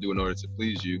what to do in order to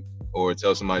please you, or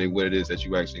tell somebody what it is that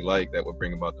you actually like that will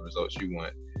bring about the results you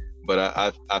want.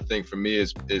 But I think for me,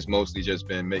 it's mostly just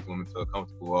been making women feel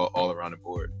comfortable all around the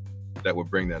board that would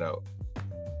bring that out.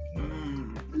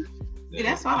 Yeah,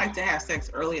 that's why I like to have sex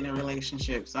early in a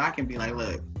relationship, so I can be like,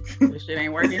 look, this shit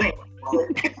ain't working.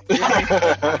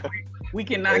 We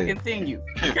cannot continue.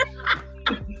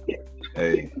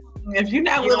 Hey. If you're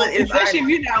not willing, especially if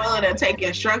you're not willing to take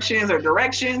instructions or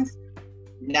directions,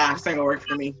 nah, this ain't gonna work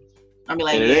for me. I'll be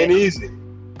like, and it ain't easy.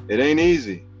 It ain't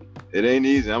easy.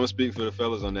 I'm gonna speak for the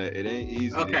fellas on that. It ain't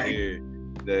easy to hear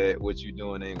that what you're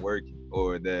doing ain't working,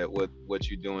 or that what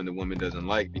you're doing the woman doesn't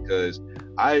like, because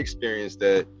I experienced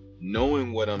that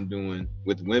knowing what I'm doing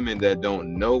with women that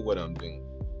don't know what I'm doing.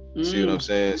 See what I'm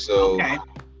saying? So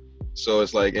so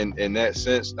it's like in that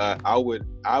sense, I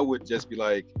would just be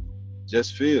like,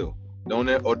 just feel. Don't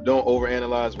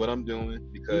overanalyze what I'm doing,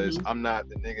 because I'm not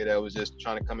the nigga that was just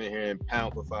trying to come in here and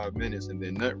pound for 5 minutes and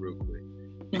then nut real quick.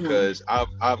 Because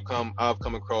I've come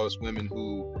across women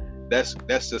who that's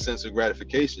the sense of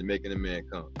gratification, making a man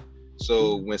come.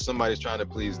 So when somebody's trying to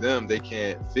please them, they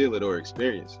can't feel it or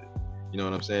experience it. You know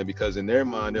what I'm saying? Because in their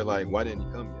mind, they're like, why didn't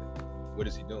he come yet? What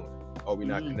is he doing? Are we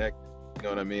not connected? You know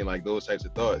what I mean? Like those types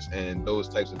of thoughts, and those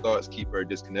types of thoughts keep her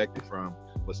disconnected from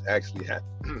what's actually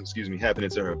happening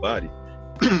to her body.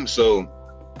 So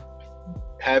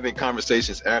having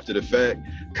conversations after the fact,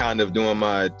 kind of doing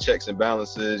my checks and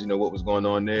balances, you know, what was going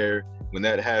on there when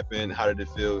that happened, how did it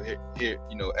feel here,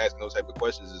 you know, asking those type of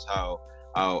questions is how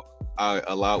I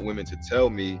allowed women to tell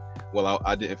me, well,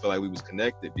 I didn't feel like we was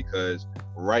connected, because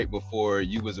right before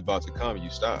you was about to come, you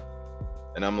stopped.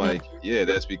 And I'm like, yeah,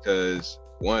 that's because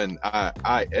one,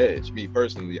 I edge, me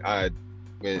personally,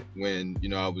 when you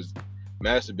know, I was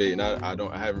masturbating,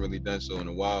 I haven't really done so in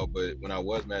a while, but when I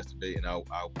was masturbating, I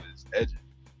was edging.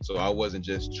 So I wasn't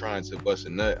just trying to bust a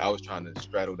nut, I was trying to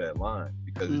straddle that line,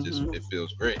 because it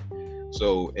feels great.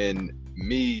 So in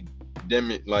me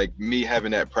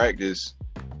having that practice,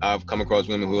 I've come across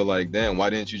women who are like, damn, why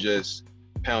didn't you just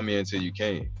pound me until you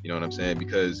came? You know what I'm saying?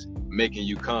 Because making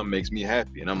you come makes me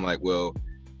happy. And I'm like, well,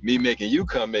 me making you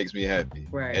come makes me happy.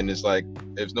 Right. Mm-hmm. And it's like,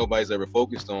 if nobody's ever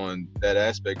focused on that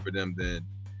aspect for them, then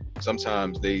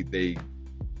sometimes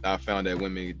I found that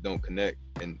women don't connect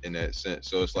in that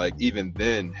sense. So it's like, even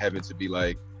then, having to be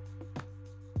like,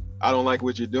 I don't like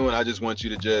what you're doing, I just want you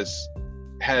to just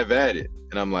have at it.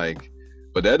 And I'm like,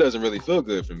 but that doesn't really feel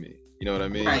good for me. You know what I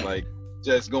mean? Right. Like,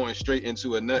 just going straight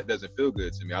into a nut doesn't feel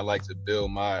good to me. I like to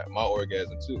build my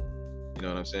orgasm too. You know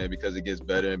what I'm saying? Because it gets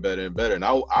better and better and better. And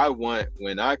I want,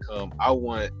 when I come, I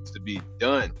want to be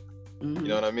done. You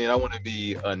know what I mean? I want to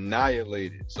be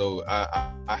annihilated. So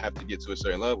I have to get to a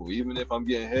certain level. Even if I'm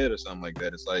getting head or something like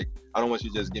that, it's like, I don't want you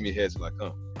to just give me head till I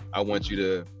come. I want you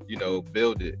to, you know,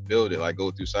 build it, like go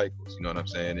through cycles. You know what I'm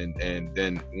saying? And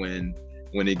then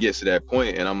when it gets to that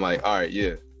point and I'm like, all right,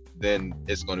 yeah, then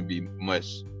it's going to be much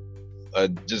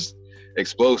just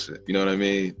explosive. You know what I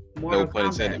mean? More no pun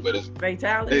intended, but it's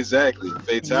fatality. Exactly,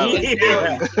 fatality.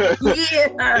 Yeah. But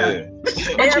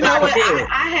you know what?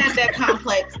 I had that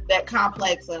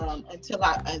complex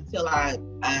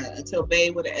until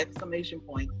Babe with an exclamation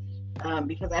point,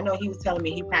 because I know he was telling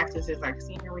me he practices like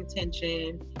semen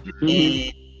retention and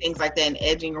things like that, and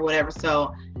edging or whatever.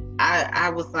 So I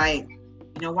was like,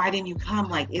 you know, why didn't you come?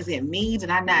 Like, is it me?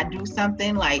 Did I not do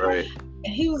something? Like, right.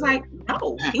 And he was like,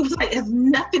 no. He was like, it has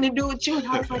nothing to do with you. And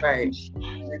I was like, Right.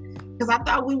 because I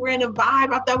thought we were in a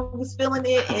vibe. I thought we was feeling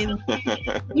it. And, and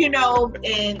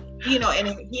he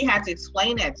had to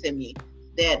explain that to me,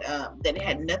 that it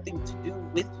had nothing to do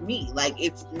with me. Like,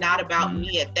 it's not about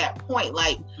me at that point.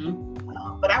 Like,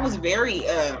 but I was very,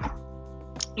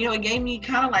 it gave me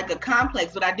kind of like a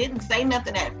complex, but I didn't say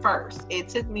nothing at first. It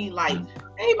took me like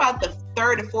maybe about the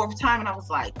third or fourth time. And I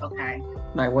was like, okay.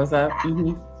 Like, what's up?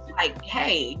 Like,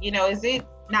 hey, is it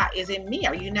me?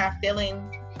 Are you not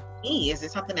feeling me? Is it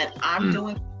something that I'm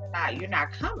doing? You're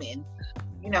not coming.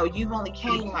 You've only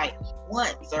came like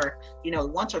once or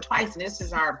twice, and this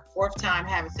is our fourth time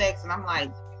having sex. And I'm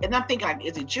like, and I'm thinking like,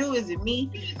 is it you? Is it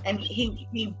me? And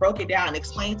he broke it down and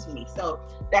explained to me. So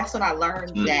that's when I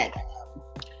learned that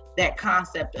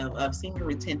concept of semen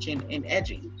retention and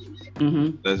edging.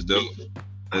 That's dope.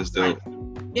 That's dope.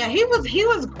 Yeah, he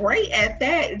was great at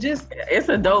that. Just it's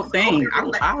a dope thing. I'm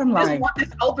like, just want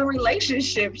this open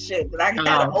relationship shit that I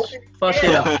gotta open. Fuck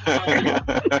it up.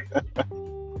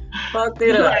 Fucked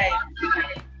it up.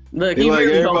 Look, he like,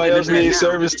 everybody else needs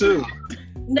service too.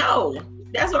 No,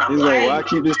 that's what I'm He's like, why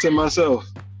keep this to myself?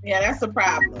 Yeah, that's the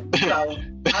problem. So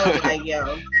I was like,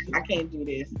 yo, I can't do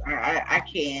this. I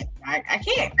can't. I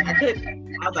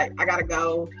couldn't. I was like, I gotta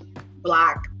go.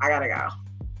 Block. I gotta go.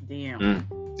 Damn.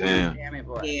 Damn it,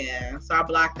 boy. Yeah. So I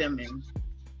blocked him, and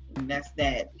that's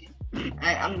that.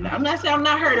 I'm not saying I'm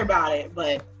not hurt about it,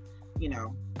 but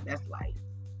that's life.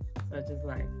 So just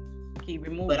like keep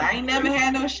it moving. But I ain't never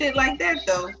had no shit like that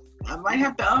though. I might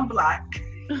have to unblock.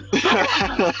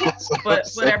 but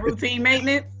for that routine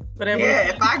maintenance.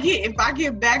 Yeah, if I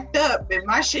get backed up and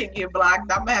my shit get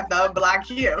blocked, I'm gonna have to unblock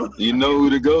you. You know who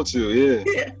to go to, yeah.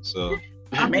 So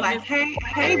I'm like, hey,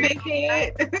 big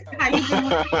head, how you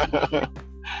doing?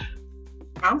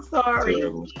 I'm sorry.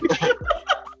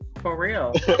 For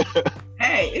real.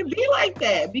 Hey, it be like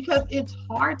that because it's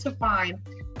hard to find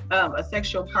a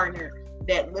sexual partner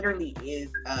that literally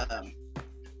is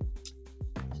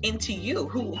into you,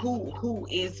 who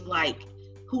is like,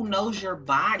 who knows your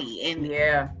body and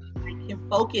can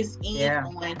focus in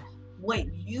on what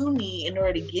you need in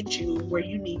order to get you where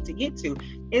you need to get to.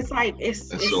 It's like it's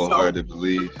so hard to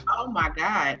believe. Oh my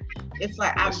God. It's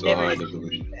like I've never hard to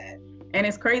believe that. And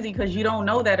it's crazy because you don't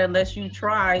know that unless you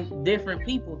try different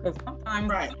people. Because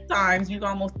sometimes you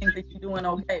almost think that you're doing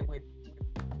okay with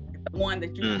the one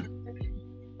that you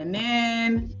and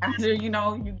then after you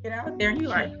get out there, you're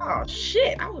like, oh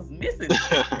shit, I was missing.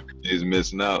 He's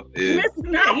missing out. Yeah.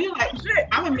 Missing out. You're like, shit,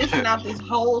 I've been missing out this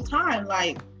whole time.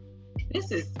 Like,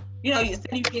 this is, you said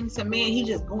you're getting some man, he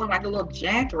just going like a little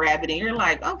jackrabbit, and you're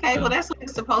like, okay, well that's what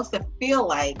it's supposed to feel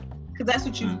like, because that's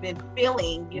what you've been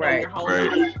feeling, your whole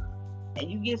life. And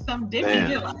you get something different,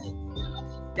 you're like,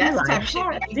 that's the type of shit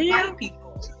that you find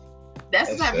people. That's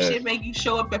the type of shit make you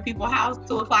show up at people's house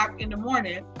 2:00 in the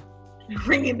morning,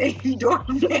 ringing their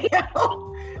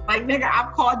doorbell. Like, nigga,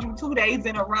 I've called you 2 days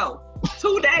in a row.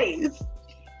 2 days.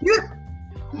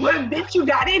 What bitch you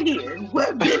got in here?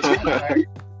 What bitch you got?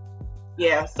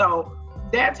 Yeah, so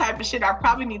that type of shit I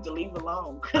probably need to leave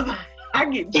alone because I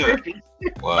get trippy.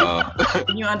 Wow.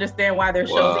 You understand why their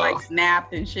shows like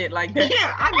Snapped and shit like that?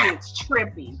 Yeah, I get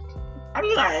trippy. I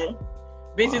be like,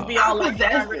 bitches be all like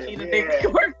that.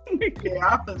 Yeah,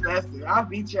 I'm possessive. I'll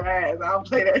beat your ass. I'll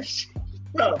play that shit.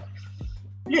 So,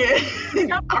 yeah.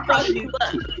 I probably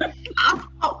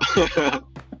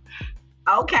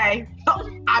okay.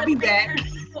 I'll be back.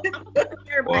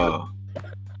 Wow.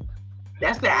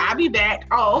 That's that. I'll be back.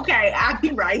 Oh, okay. I'll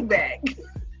be right back.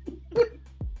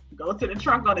 Go to the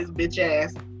trunk on this bitch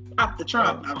ass. Pop the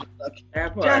trunk. I'm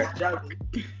just joking.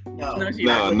 No,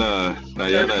 y'all not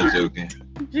joking.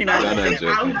 She's not joking. I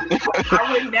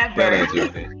would never. Y'all not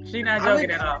joking. She's not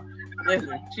joking at all.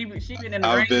 Listen, she been in the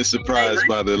I've been surprised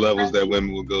by the levels that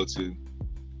women will go to.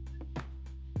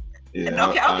 Yeah,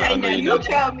 okay. Now you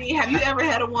tell me, have you ever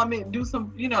had a woman do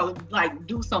some,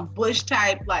 do some bush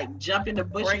type, like jump in the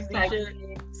bushes type,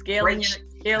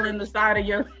 scaling the side of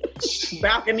your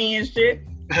balcony and shit?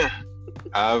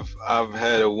 I've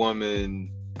had a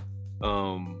woman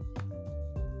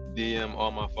DM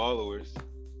all my followers.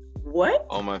 What?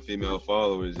 All my female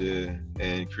followers, yeah,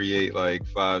 and create like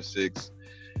 5-6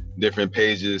 different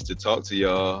pages to talk to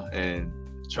y'all and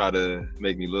try to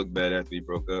make me look bad after we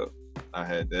broke up. I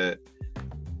had that.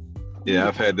 Yeah,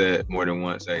 I've had that more than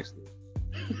once actually.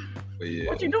 But yeah.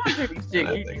 What you doing to these chicks?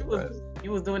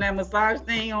 You was doing that massage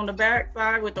thing on the back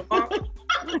side with the ball.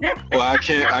 Well, I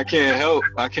can't help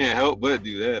but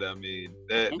do that. I mean,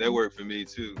 that worked for me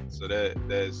too. So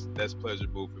that's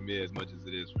pleasurable for me as much as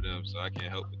it is for them. So I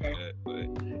can't help but do that. But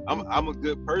I'm a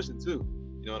good person too.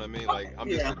 You know what I mean? Like I'm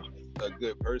just a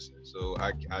good person. So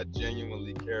I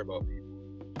genuinely care about people.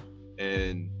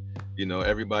 And, you know,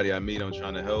 everybody I meet, I'm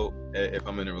trying to help. If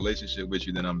I'm in a relationship with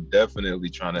you, then I'm definitely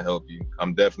trying to help you.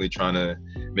 I'm definitely trying to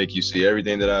make you see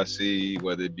everything that I see,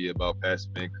 whether it be about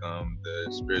passive income,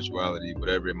 the spirituality,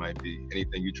 whatever it might be.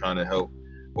 Anything you're trying to help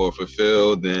or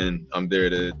fulfill, then I'm there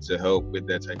to help with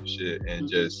that type of shit and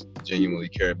just genuinely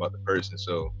care about the person.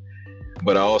 So,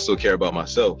 but I also care about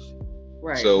myself.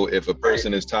 Right. So if a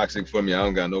person is toxic for me, I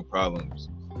don't got no problems,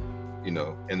 you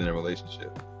know, in a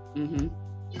relationship. Mm-hmm.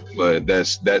 But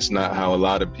that's not how a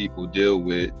lot of people deal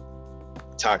with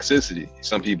toxicity.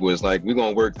 Some people is like, we're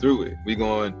gonna work through it. We're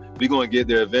gonna get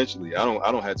there eventually. I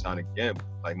don't have time to gamble.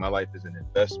 Like, my life is an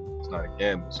investment. It's not a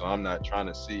gamble. So I'm not trying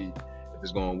to see if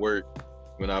it's gonna work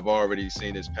when I've already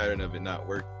seen this pattern of it not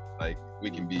working. Like, we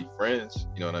can be friends,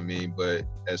 you know what I mean? But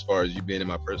as far as you being in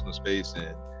my personal space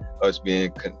and us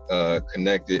being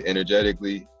connected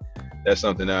energetically, that's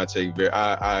something that I take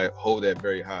I hold that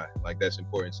very high. Like, that's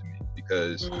important to me,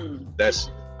 because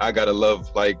I gotta love,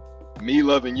 like, me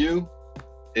loving you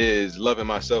is loving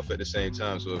myself at the same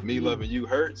time. So if me loving you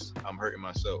hurts, I'm hurting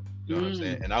myself. You know what I'm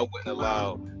saying? And I wouldn't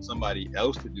allow somebody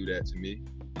else to do that to me.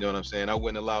 You know what I'm saying? I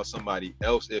wouldn't allow somebody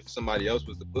else, if somebody else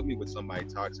was to put me with somebody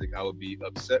toxic, I would be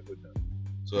upset with them.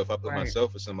 So if I put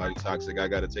myself with somebody toxic, I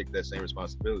got to take that same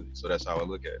responsibility. So that's how I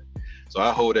look at it. So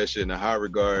I hold that shit in a high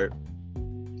regard.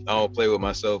 I don't play with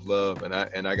my self-love, and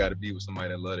I got to be with somebody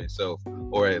that loves themselves,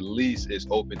 or at least is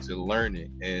open to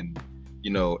learning and,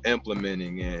 you know,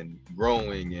 implementing and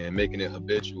growing and making it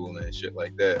habitual and shit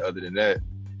like that. Other than that,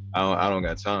 I don't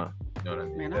got time. You know what I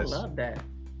mean? Man, I love that.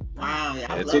 Wow.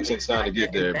 Yeah, it took some time to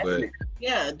get there, but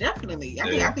yeah, definitely. I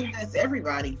mean, I think that's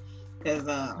everybody, because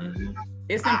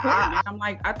it's important. I'm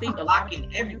like, I think a lot of people,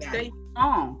 you stay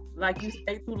long. Like, you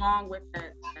stay too long with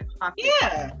that toxic.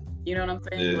 Yeah. You know what I'm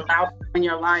saying? Without in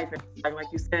your life, and like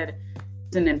you said,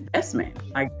 it's an investment.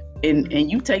 Like, and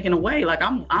you taking away. Like,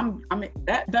 I'm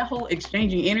that whole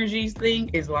exchanging energies thing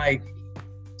is like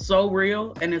so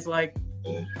real, and it's like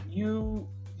you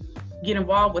get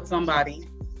involved with somebody,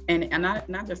 and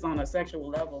not just on a sexual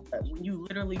level, but when you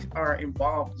literally are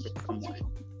involved with someone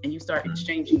and you start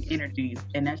exchanging energies,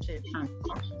 and that shit turns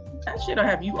off, that shit'll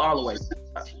have you all the way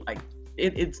like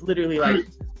it's literally like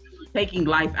taking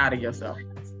life out of yourself.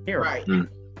 Right.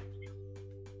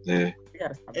 Yeah.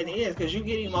 It is, because you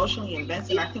get emotionally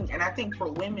invested. I think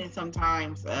for women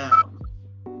sometimes,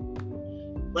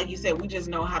 like you said, we just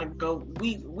know how to go.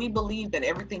 We believe that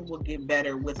everything will get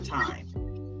better with time.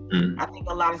 I think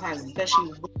a lot of times,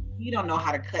 especially, we don't know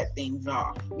how to cut things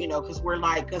off, you know,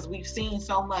 because we've seen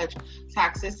so much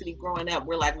toxicity growing up.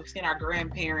 We've seen our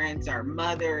grandparents, our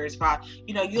mothers,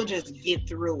 you know, you'll just get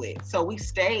through it. So we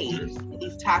stay in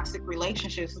these toxic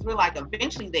relationships because we're like,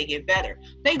 eventually they get better.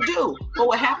 They do. But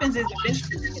what happens is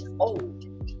eventually you get old.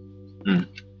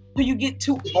 So you get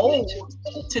too old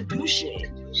to do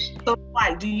shit. So,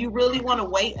 like, do you really want to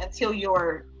wait until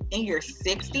you're in your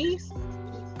 60s?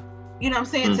 You know what I'm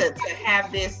saying? To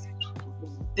have this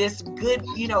good,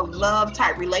 you know, love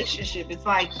type relationship. It's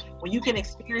like when you can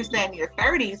experience that in your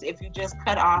 30s if you just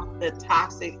cut off the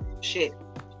toxic shit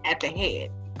at the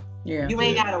head. Yeah. You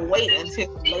ain't gotta wait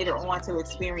until later on to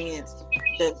experience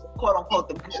the quote unquote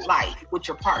the good life with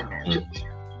your partner.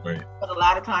 Right. But a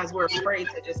lot of times we're afraid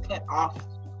to just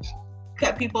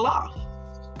cut people off.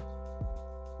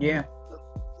 Yeah.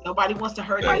 Nobody wants to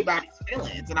hurt anybody's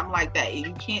feelings. And I'm like, that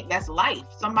you can't, that's life.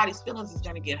 Somebody's feelings is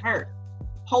gonna get hurt.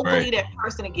 Hopefully that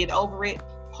person will get over it.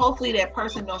 Hopefully that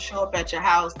person don't show up at your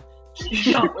house,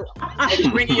 you know,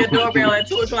 ringing your doorbell at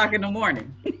 2:00 in the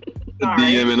morning.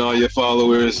 DMing all your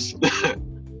followers.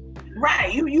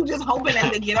 Right. You just hoping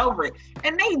that they get over it.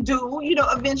 And they do, you know,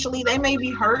 eventually they may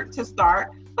be hurt to start,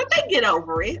 but they get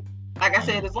over it. Like I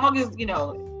said, as long as, you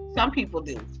know, some people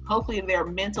do. Hopefully their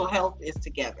mental health is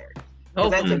together.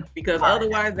 Because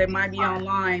otherwise they might be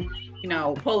online, you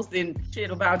know, posting shit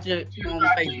about you on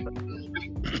Facebook.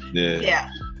 Yeah.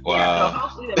 Wow. Yeah, so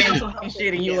hopefully the mental health is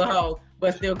shitting you a hoe,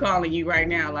 but still calling you right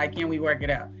now, like, can we work it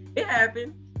out? It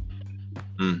happened.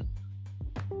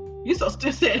 You so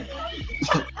still said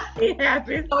it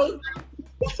happened.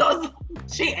 So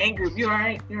she angry. You all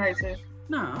right? You all right, sis?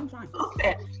 No, I'm fine.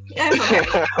 Okay. Yeah, it's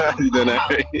okay. You done all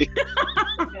right?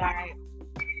 All right.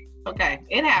 Okay.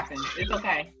 It happens. It's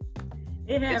okay.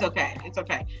 It's okay. It's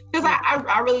okay. Because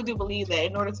I really do believe that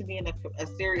in order to be in a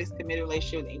serious committed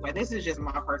relationship with anybody, this is just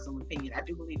my personal opinion, I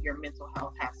do believe your mental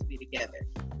health has to be together.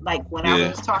 Like when I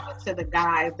was talking to the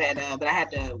guy that I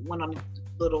had to went on a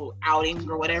little outing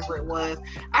or whatever it was,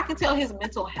 I could tell his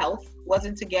mental health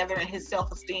wasn't together and his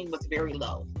self-esteem was very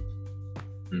low.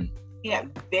 He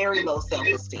had very low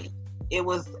self-esteem.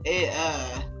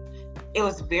 it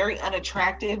was very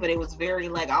unattractive, but it was very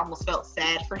like, I almost felt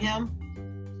sad for him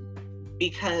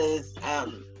because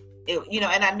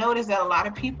and I noticed that a lot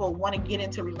of people want to get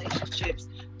into relationships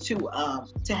to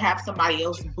have somebody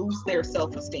else boost their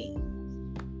self-esteem.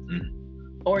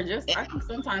 Or just, I think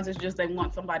sometimes it's just they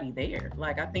want somebody there.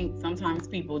 Like, I think sometimes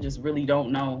people just really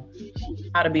don't know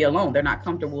how to be alone. They're not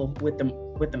comfortable with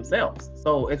themselves.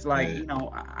 So it's like,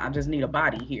 I just need a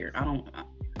body here. I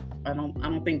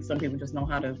don't think some people just know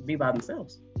how to be by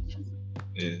themselves.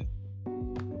 Yeah.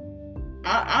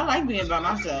 I like being by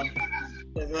myself.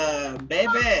 Cause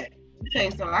baby,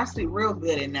 I sleep real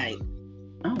good at night.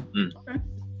 Oh, okay.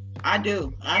 I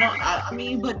do.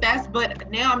 But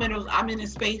now I'm in a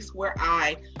space where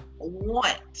I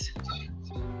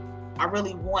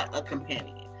really want a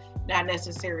companion. Not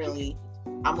necessarily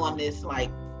I'm on this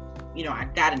like, I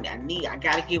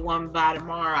gotta get one by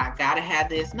tomorrow. I gotta have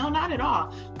this. No, not at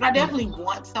all. But I definitely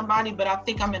want somebody, but I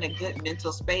think I'm in a good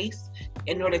mental space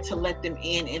in order to let them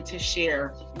in and to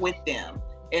share with them.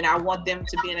 And I want them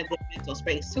to be in a good mental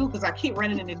space too, because I keep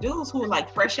running into dudes who are like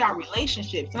fresh out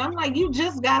relationships. And I'm like, you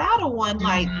just got out of one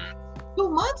like 2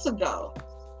 months ago.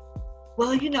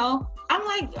 Well, I'm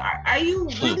like, are you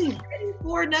really ready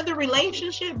for another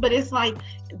relationship? But it's like,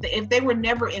 if they were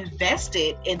never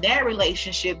invested in that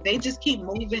relationship, they just keep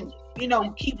moving,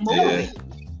 keep moving.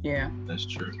 Yeah, that's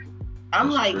true.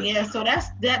 I'm like, yeah, so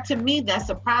that to me, that's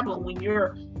a problem when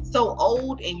you're so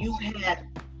old and you've had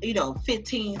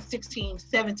 15, 16,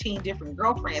 17 different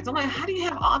girlfriends. I'm like, how do you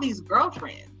have all these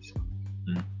girlfriends?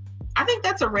 I think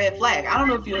that's a red flag. I don't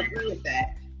know if you agree with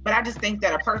that, but I just think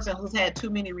that a person who's had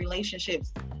too many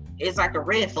relationships is like a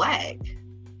red flag.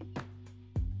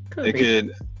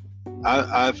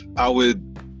 I would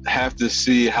have to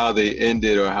see how they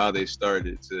ended or how they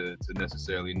started to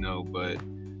necessarily know, but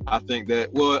I think that,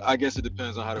 I guess it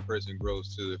depends on how the person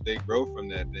grows too. If they grow from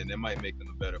that, then it might make them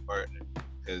a better partner.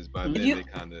 Because by then they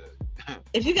kind of...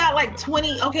 If you got like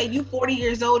 20, okay, you 40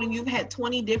 years old and you've had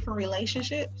 20 different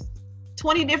relationships,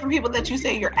 20 different people that you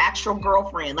say your actual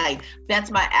girlfriend, like,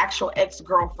 that's my actual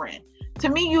ex-girlfriend. To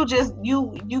me, you can't...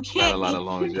 Not a lot of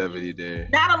longevity there.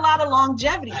 Not a lot of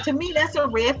longevity. To me, that's a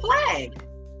red flag.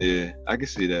 Yeah, I can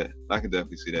see that. I can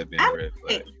definitely see that being a red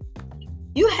flag.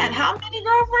 You had how many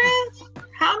girlfriends?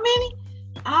 How many?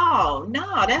 Oh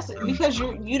no, that's because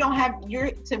you don't have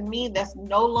to me, that's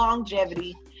no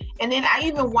longevity. And then I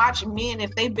even watch men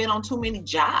if they've been on too many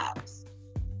jobs.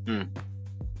 No,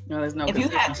 there's no. If you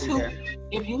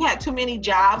had too many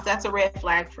jobs, that's a red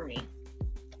flag for me.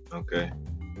 Okay.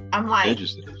 I'm like,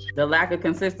 interesting. The lack of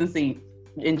consistency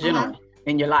in general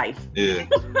in your life. Yeah.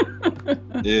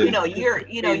 Yeah.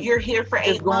 You're here for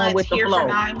 8 months, here for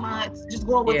 9 months, just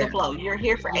going with the flow. You're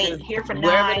here for 8, here for 9.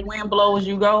 Wherever the wind blows,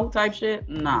 you go type shit.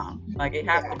 Nah, like it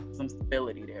has to be some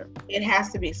stability there. It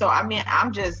has to be. So I mean,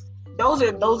 I'm just those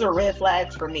are red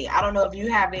flags for me. I don't know if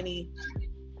you have any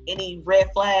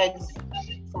red flags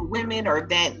for women or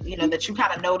that that you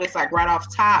kind of notice like right off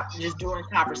top just during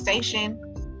conversation,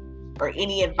 or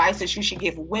any advice that you should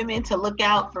give women to look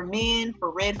out for men for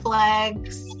red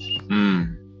flags.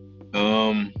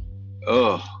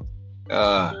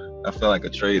 I feel like a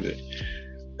traitor.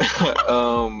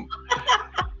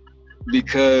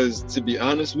 Because to be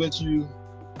honest with you,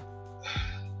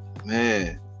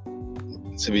 it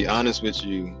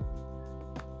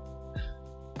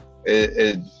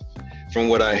from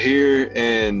what I hear,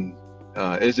 and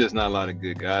it's just not a lot of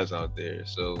good guys out there.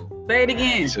 So say it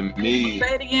again. To me,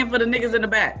 say it again for the niggas in the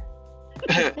back.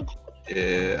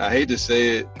 Yeah, I hate to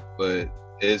say it, but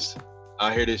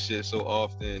I hear this shit so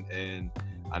often, and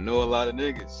I know a lot of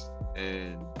niggas,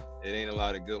 and it ain't a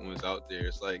lot of good ones out there.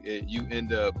 It's like you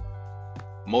end up,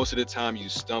 most of the time you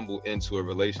stumble into a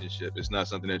relationship. It's not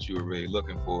something that you were really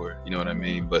looking for, you know what I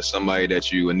mean? But somebody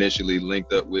that you initially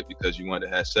linked up with because you wanted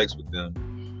to have sex with them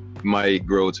might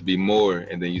grow to be more,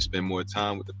 and then you spend more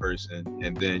time with the person,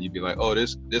 and then you be like, oh,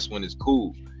 this one is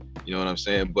cool. You know what I'm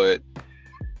saying? But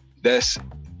that's...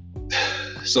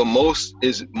 So most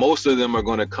of them are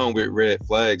going to come with red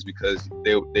flags because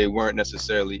they weren't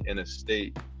necessarily in a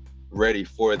state ready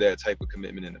for that type of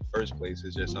commitment in the first place.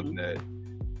 It's just something that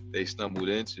they stumbled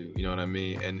into, you know what I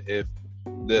mean? And if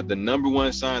the number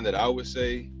one sign that I would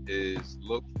say is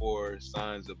look for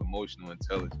signs of emotional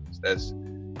intelligence. That's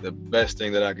the best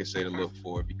thing that I can say to look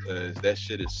for, because that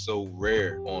shit is so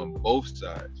rare on both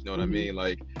sides. You know what I mean?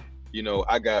 Like,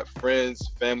 I got friends,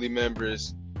 family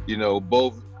members,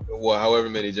 both, however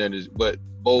many genders, but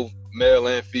both male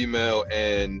and female,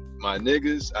 and my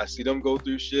niggas, I see them go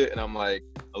through shit, and I'm like,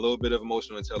 a little bit of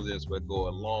emotional intelligence would go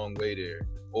a long way there.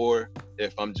 Or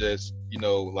if I'm just,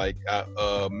 like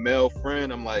a male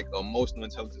friend, I'm like, emotional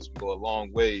intelligence would go a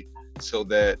long way so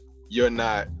that you're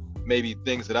not, maybe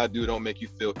things that I do don't make you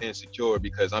feel insecure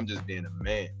because I'm just being a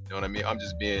man. You know what I mean? I'm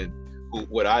just being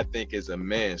what I think is a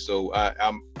man. So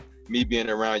I'm me being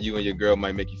around you and your girl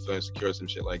might make you feel insecure or some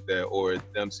shit like that, or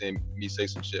them saying me say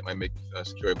some shit might make you feel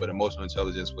insecure, but emotional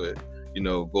intelligence would, you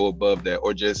know, go above that.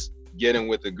 Or just getting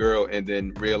with a girl and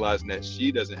then realizing that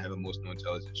she doesn't have emotional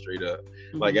intelligence straight up,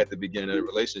 like at the beginning of the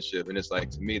relationship. And it's like,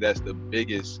 to me, that's the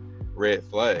biggest red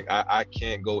flag. I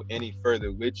can't go any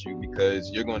further with you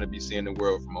because you're going to be seeing the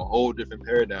world from a whole different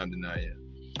paradigm than I am.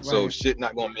 Right. So shit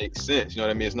not going to make sense. You know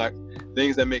what I mean? It's not,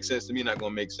 things that make sense to me not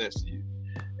going to make sense to you.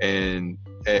 And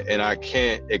I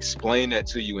can't explain that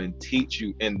to you and teach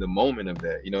you in the moment of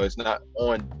that. You know, it's not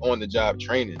on the job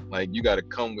training. Like, you got to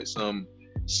come with some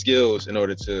skills in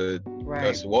order to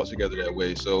us to walk together that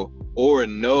way. So, or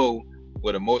know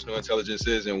what emotional intelligence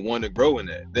is and want to grow in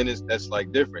that. Then that's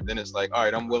like different. Then it's like, all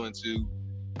right, I'm willing to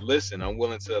listen, I'm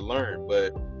willing to learn.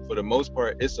 But for the most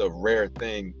part, it's a rare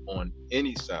thing on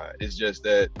any side. It's just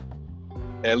that,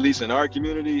 at least in our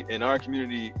community,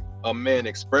 a man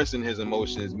expressing his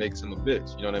emotions makes him a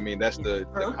bitch. You know what I mean? That's the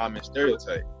common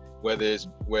stereotype.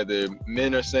 Whether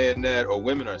men are saying that or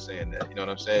women are saying that. You know what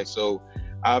I'm saying? So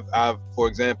I've for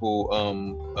example,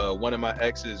 one of my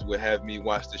exes would have me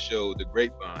watch the show The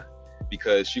Grapevine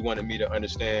because she wanted me to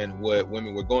understand what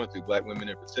women were going through, Black women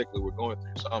in particular were going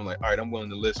through. So I'm like, all right, I'm willing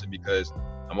to listen because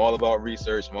I'm all about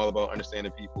research. I'm all about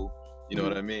understanding people. You know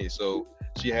what I mean? So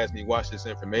she has me watch this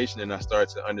information and I start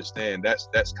to understand.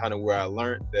 That's kind of where I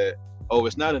learned that, oh,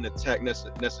 it's not an attack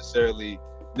necessarily.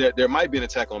 There might be an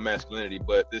attack on masculinity,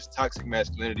 but this toxic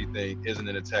masculinity thing isn't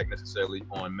an attack necessarily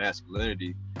on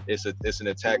masculinity. It's an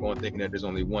attack on thinking that there's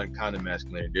only one kind of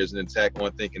masculinity. There's an attack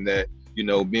on thinking that, you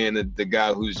know, being the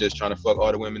guy who's just trying to fuck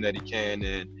all the women that he can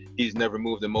and he's never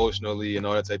moved emotionally and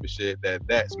all that type of shit,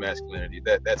 that's masculinity,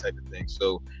 that type of thing.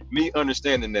 So me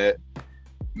understanding that,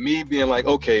 me being like,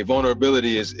 okay,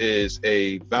 vulnerability is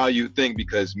a valued thing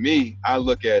because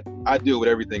I deal with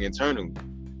everything internally.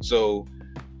 So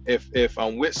if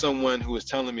I'm with someone who is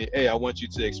telling me, hey, I want you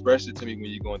to express it to me when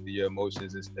you're going through your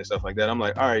emotions and stuff like that, I'm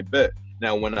like, all right, bet.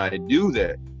 Now, when I handle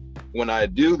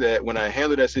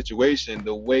that situation,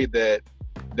 the way that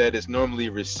is normally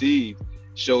received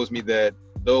shows me that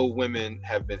though women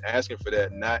have been asking for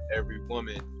that, not every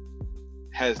woman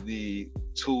has the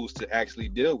tools to actually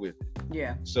deal with it.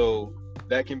 Yeah. So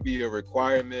that can be a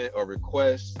requirement or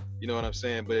request, you know what I'm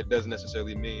saying? But it doesn't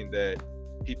necessarily mean that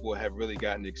people have really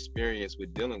gotten experience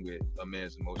with dealing with a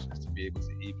man's emotions to be able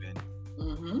to even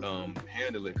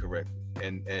handle it correctly.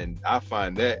 And I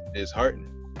find that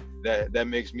disheartening. That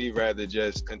makes me rather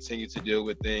just continue to deal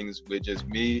with things with just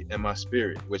me and my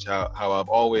spirit, which how I've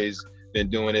always been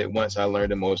doing it once I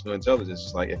learned emotional intelligence.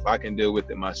 It's like, if I can deal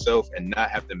with it myself and not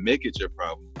have to make it your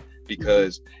problem,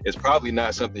 because it's probably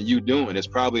not something you doing. It's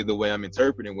probably the way I'm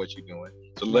interpreting what you're doing.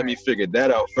 So let me figure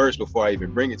that out first before I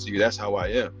even bring it to you. That's how I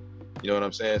am. You know what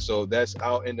I'm saying? So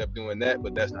I'll end up doing that,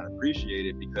 but that's not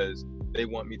appreciated because they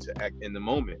want me to act in the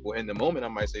moment. Well, in the moment, I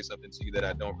might say something to you that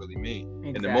I don't really mean.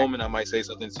 Exactly. In the moment, I might say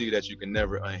something to you that you can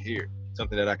never unhear,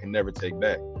 something that I can never take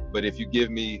back. But if you give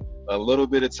me a little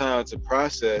bit of time to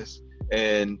process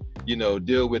and, you know,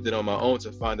 deal with it on my own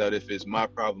to find out if it's my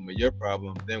problem or your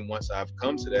problem, then once I've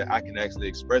come to that, I can actually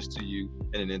express to you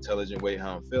in an intelligent way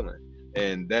how I'm feeling.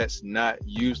 And that's not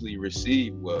usually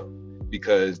received well,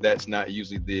 because that's not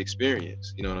usually the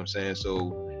experience. You know what I'm saying?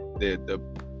 So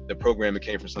the programming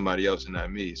came from somebody else and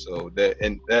not me. So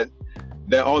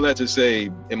that all that to say,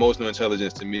 emotional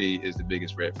intelligence to me is the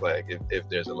biggest red flag if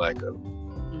there's a lack of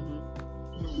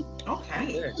it.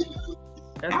 Okay.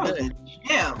 That's good.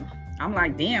 Damn. I'm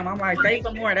like, say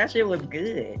some more. That shit was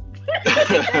good.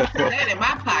 That in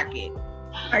my pocket.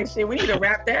 Like, shit, we need to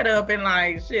wrap that up and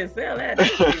like, shit, sell that.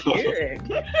 That shit's good.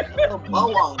 Little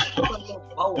bow on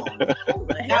it.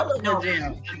 That was no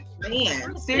gem.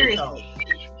 Man, seriously.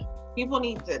 People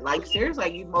need to, like, seriously,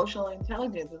 like, emotional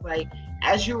intelligence is like,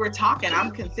 as you were talking,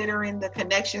 I'm considering the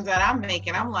connections that I'm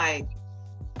making. I'm like,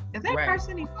 is that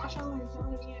person emotionally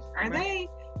intelligent? Are they?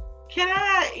 Can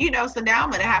I, so now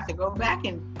I'm going to have to go back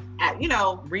and,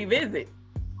 revisit,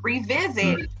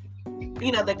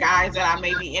 the guys that I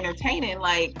may be entertaining,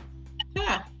 like,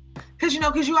 because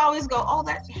you always go, oh,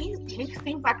 he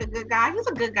seems like a good guy. He's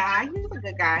a good guy.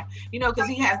 Because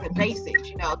he has the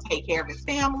basics, take care of his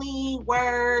family,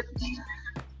 work,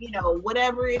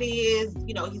 whatever it is,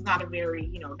 he's not a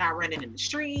very, not running in the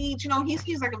streets,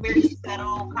 he's like a very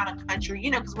settled kind of country,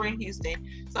 because we're in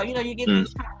Houston. So, you get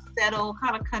these kind of settled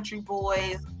kind of country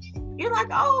boys. You're like,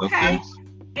 oh, okay.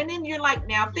 And then you're like,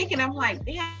 now thinking, I'm like,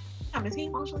 damn, is he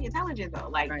emotionally intelligent though?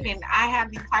 Like, can I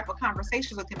have these type of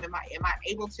conversations with him? Am I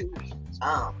able to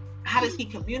how does he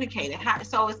communicate it?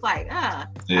 So it's like, I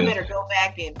better go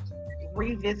back and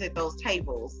revisit those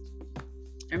tables.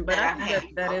 But I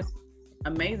think that is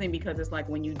amazing, because it's like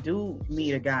when you do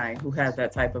meet a guy who has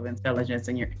that type of intelligence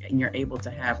and you're able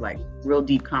to have like real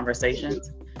deep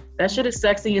conversations, that shit is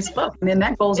sexy as fuck. And then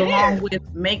that goes along with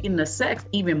making the sex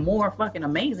even more fucking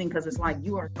amazing, because it's like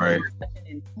you are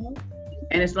in tune.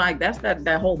 And it's like that's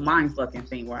that whole mind fucking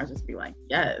thing where I just be like,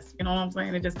 yes, you know what I'm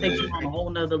saying? It just takes you on a whole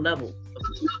nother level.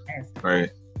 Right.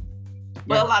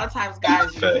 But a lot of times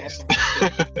guys use that.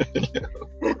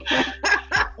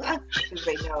 Because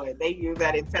they know it. They use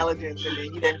that intelligence, and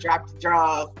then you then drop the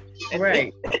draws.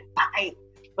 Right.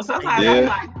 But sometimes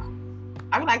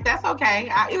I'm like, that's okay.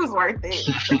 It was worth it.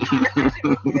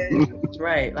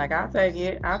 Right. Like, I'll take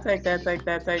it. I'll take that, take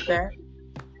that.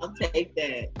 I'll take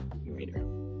that.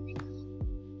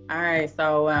 All right.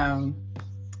 So,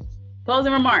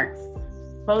 closing remarks.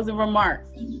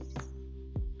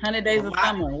 100 Days of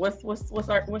Summer. What's your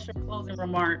closing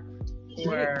remark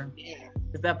for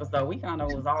this episode? We kind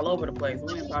of was all over the place.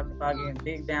 We didn't talk about getting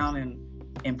big down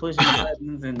and pushing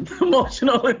buttons and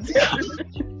emotional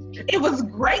intelligence. It was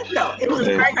great though. It was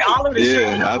great. All of this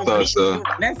shit I thought so.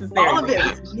 Necessary. All of it.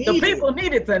 The people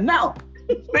needed to know.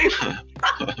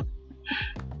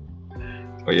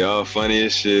 Well, y'all funny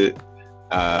as shit.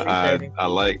 I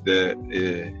like that.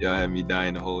 Yeah, y'all had me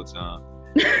dying the whole time.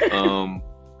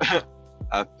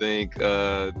 I think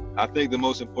the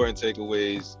most important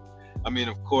takeaways, I mean,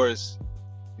 of course,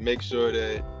 make sure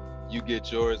that you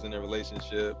get yours in a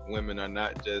relationship. Women are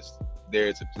not just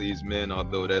there to please men,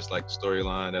 although that's like the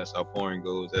storyline, that's how porn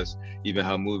goes, that's even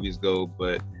how movies go.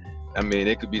 But I mean,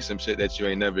 it could be some shit that you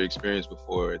ain't never experienced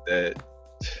before that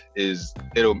is,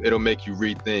 it'll make you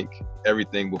rethink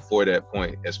everything before that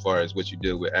point as far as what you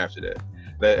deal with after that.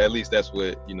 At least that's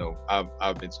what,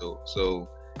 I've been told. So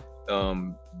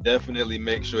definitely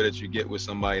make sure that you get with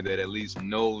somebody that at least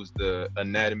knows the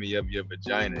anatomy of your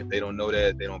vagina. If they don't know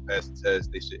that, they don't pass the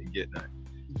test, they shouldn't get none.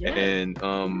 Yeah. And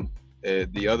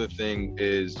the other thing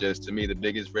is, just to me, the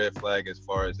biggest red flag as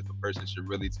far as if a person should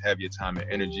really have your time and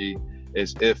energy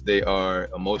is if they are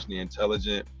emotionally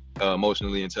intelligent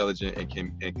and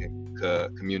can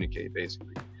communicate,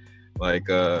 basically. Like,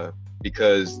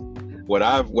 because what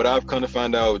I've come to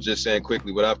find out, just saying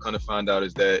quickly, what I've come to find out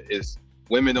is that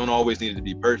women don't always need to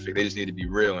be perfect. They just need to be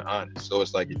real and honest. So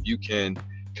it's like, if you can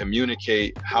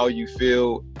communicate how you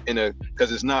feel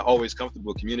because it's not always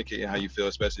comfortable communicating how you feel,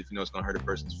 especially if you know it's gonna hurt a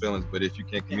person's feelings. But if you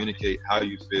can communicate how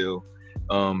you feel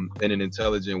in an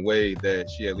intelligent way that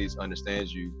she at least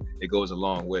understands you, it goes a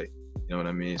long way. You know what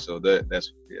I mean? So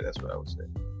that's what I would say.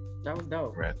 That was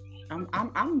dope. Right. I'm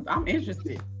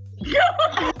interested.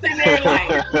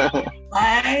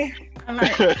 I'm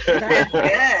like, that's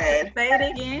good. Say it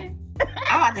again.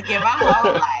 I'm about to give my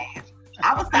whole life.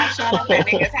 I would stop showing up at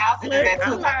niggas' houses at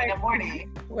 2 o'clock in the morning.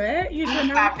 What? You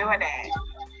should stop doing that.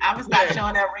 I'm gonna stop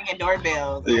showing up ringing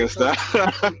doorbells. You gonna stop?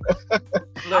 I'm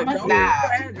gonna stop.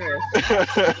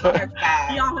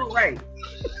 Be on her way.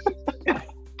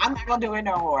 I'm not gonna do it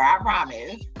no more. I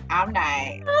promise. I'm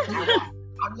not.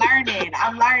 I'm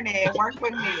learning. Work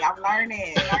with me. I'm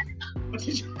learning.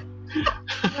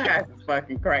 That's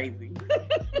fucking crazy.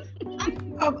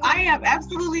 I am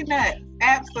absolutely nuts.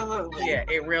 Absolutely. Yeah,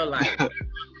 in real life.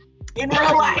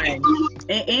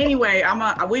 Anyway,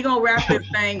 we gonna wrap this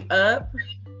thing up.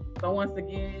 So once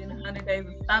again, 100 Days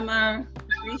of Summer.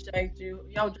 Appreciate you.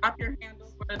 Yo, drop your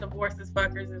handle for the Divorces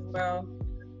Fuckers as well,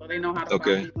 so they know how to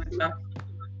find you and stuff.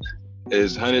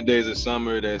 It's 100 Days of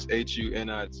Summer. That's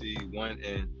HUNIT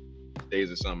 1N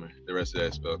Days of Summer. The rest of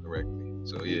that spelled correctly.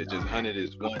 So yeah, just 100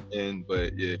 is 1N.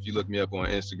 But yeah, if you look me up on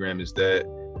Instagram, it's that.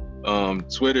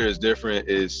 Twitter is different.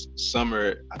 It's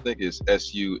Summer. I think it's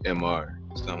SUMR,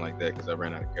 something like that, because I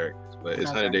ran out of characters. But it's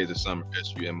 100 Days of Summer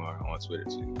SUMR on Twitter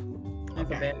too. That's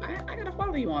a bet. I gotta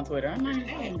follow you on Twitter. I'm not.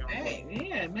 Hey,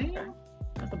 yeah, man.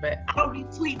 That's a bet. I don't be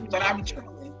tweeting, but I be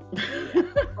trolling.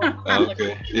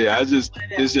 Okay. Yeah,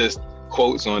 it's just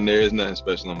quotes on there. There's nothing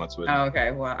special on my Twitter. Oh,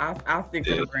 okay. Well, I'll stick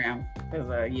to the gram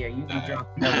because you be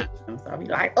dropping other ones. So I'll be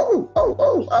like, oh.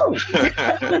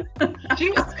 She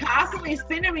was constantly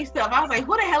sending me stuff. I was like,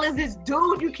 who the hell is this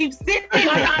dude you keep sending me?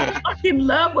 Like, I fucking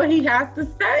love what he has to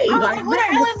say. I was like, who the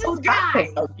hell is this guy?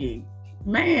 Okay.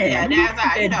 Man. Yeah, that's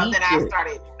how then I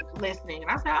started listening,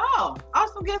 and I said, oh,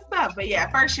 some good stuff. But yeah,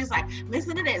 at first she's like,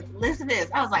 listen to this.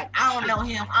 I was like, I don't know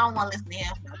him. I don't want to listen to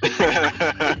him.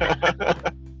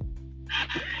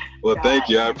 Well, thank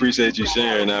you. I appreciate you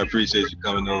sharing. I appreciate you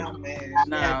coming over.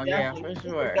 Yeah, for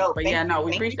sure. But yeah, no,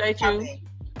 we appreciate you.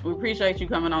 We appreciate you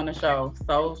coming on the show.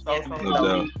 So.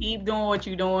 Keep doing what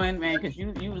you're doing, man, because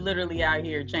you literally out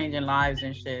here changing lives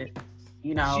and shit.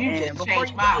 You know, You and just before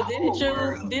changed you my go, whole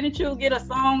world. didn't you get a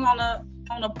song on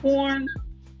a porn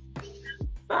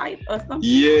site or something?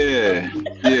 Yeah,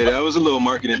 that was a little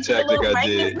marketing tactic I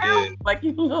did. Now? Yeah, Like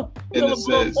you little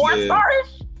sense, porn yeah.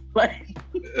 starish? Like,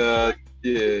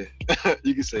 yeah,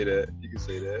 you can say that.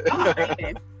 oh,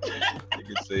 man. You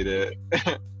can say that.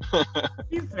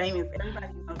 He's famous. Everybody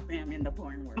knows Sam in the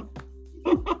porn world.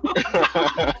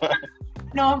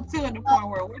 No, I'm too in the porn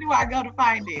world. Where do I go to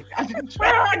find it?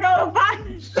 Where do I go to find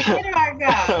it? Where do I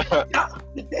go?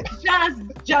 Just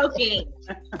joking,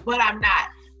 but I'm not.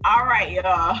 All right, y'all.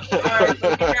 All right,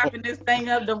 so we're wrapping this thing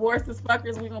up. Divorce as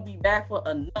fuckers. We're gonna be back for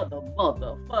another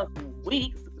motherfucking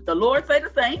week. The Lord say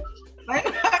the same.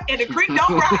 And the creek don't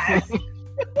rise.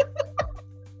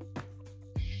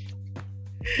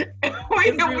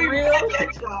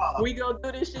 We gonna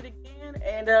do this shit again,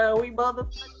 and we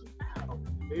motherfucking out.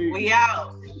 We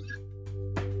out.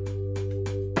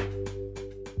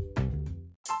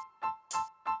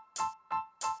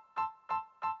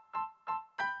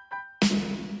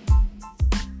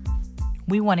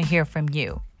 We want to hear from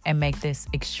you and make this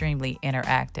extremely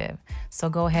interactive. So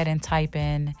go ahead and type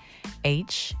in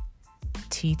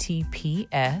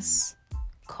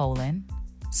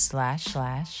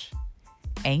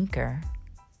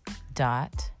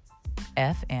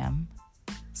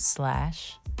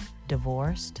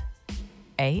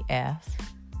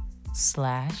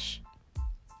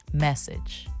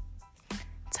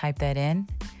Type that in.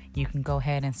 You can go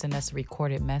ahead and send us a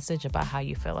recorded message about how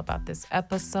you feel about this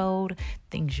episode,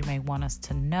 things you may want us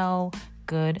to know,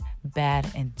 good,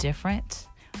 bad, and different.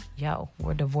 Yo,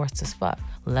 we're divorced as fuck.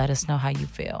 Let us know how you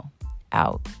feel.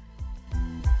 Out.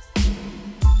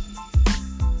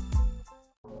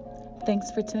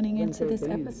 Thanks for tuning into this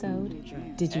episode.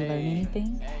 Did you learn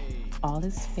anything? All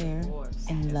is fair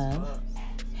in love,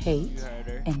 hate,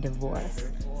 and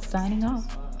divorce. Signing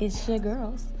off, it's your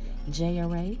girls,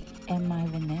 J.R.A. and my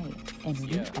Renee, and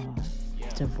we are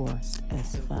divorced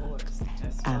as fuck.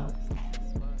 Out.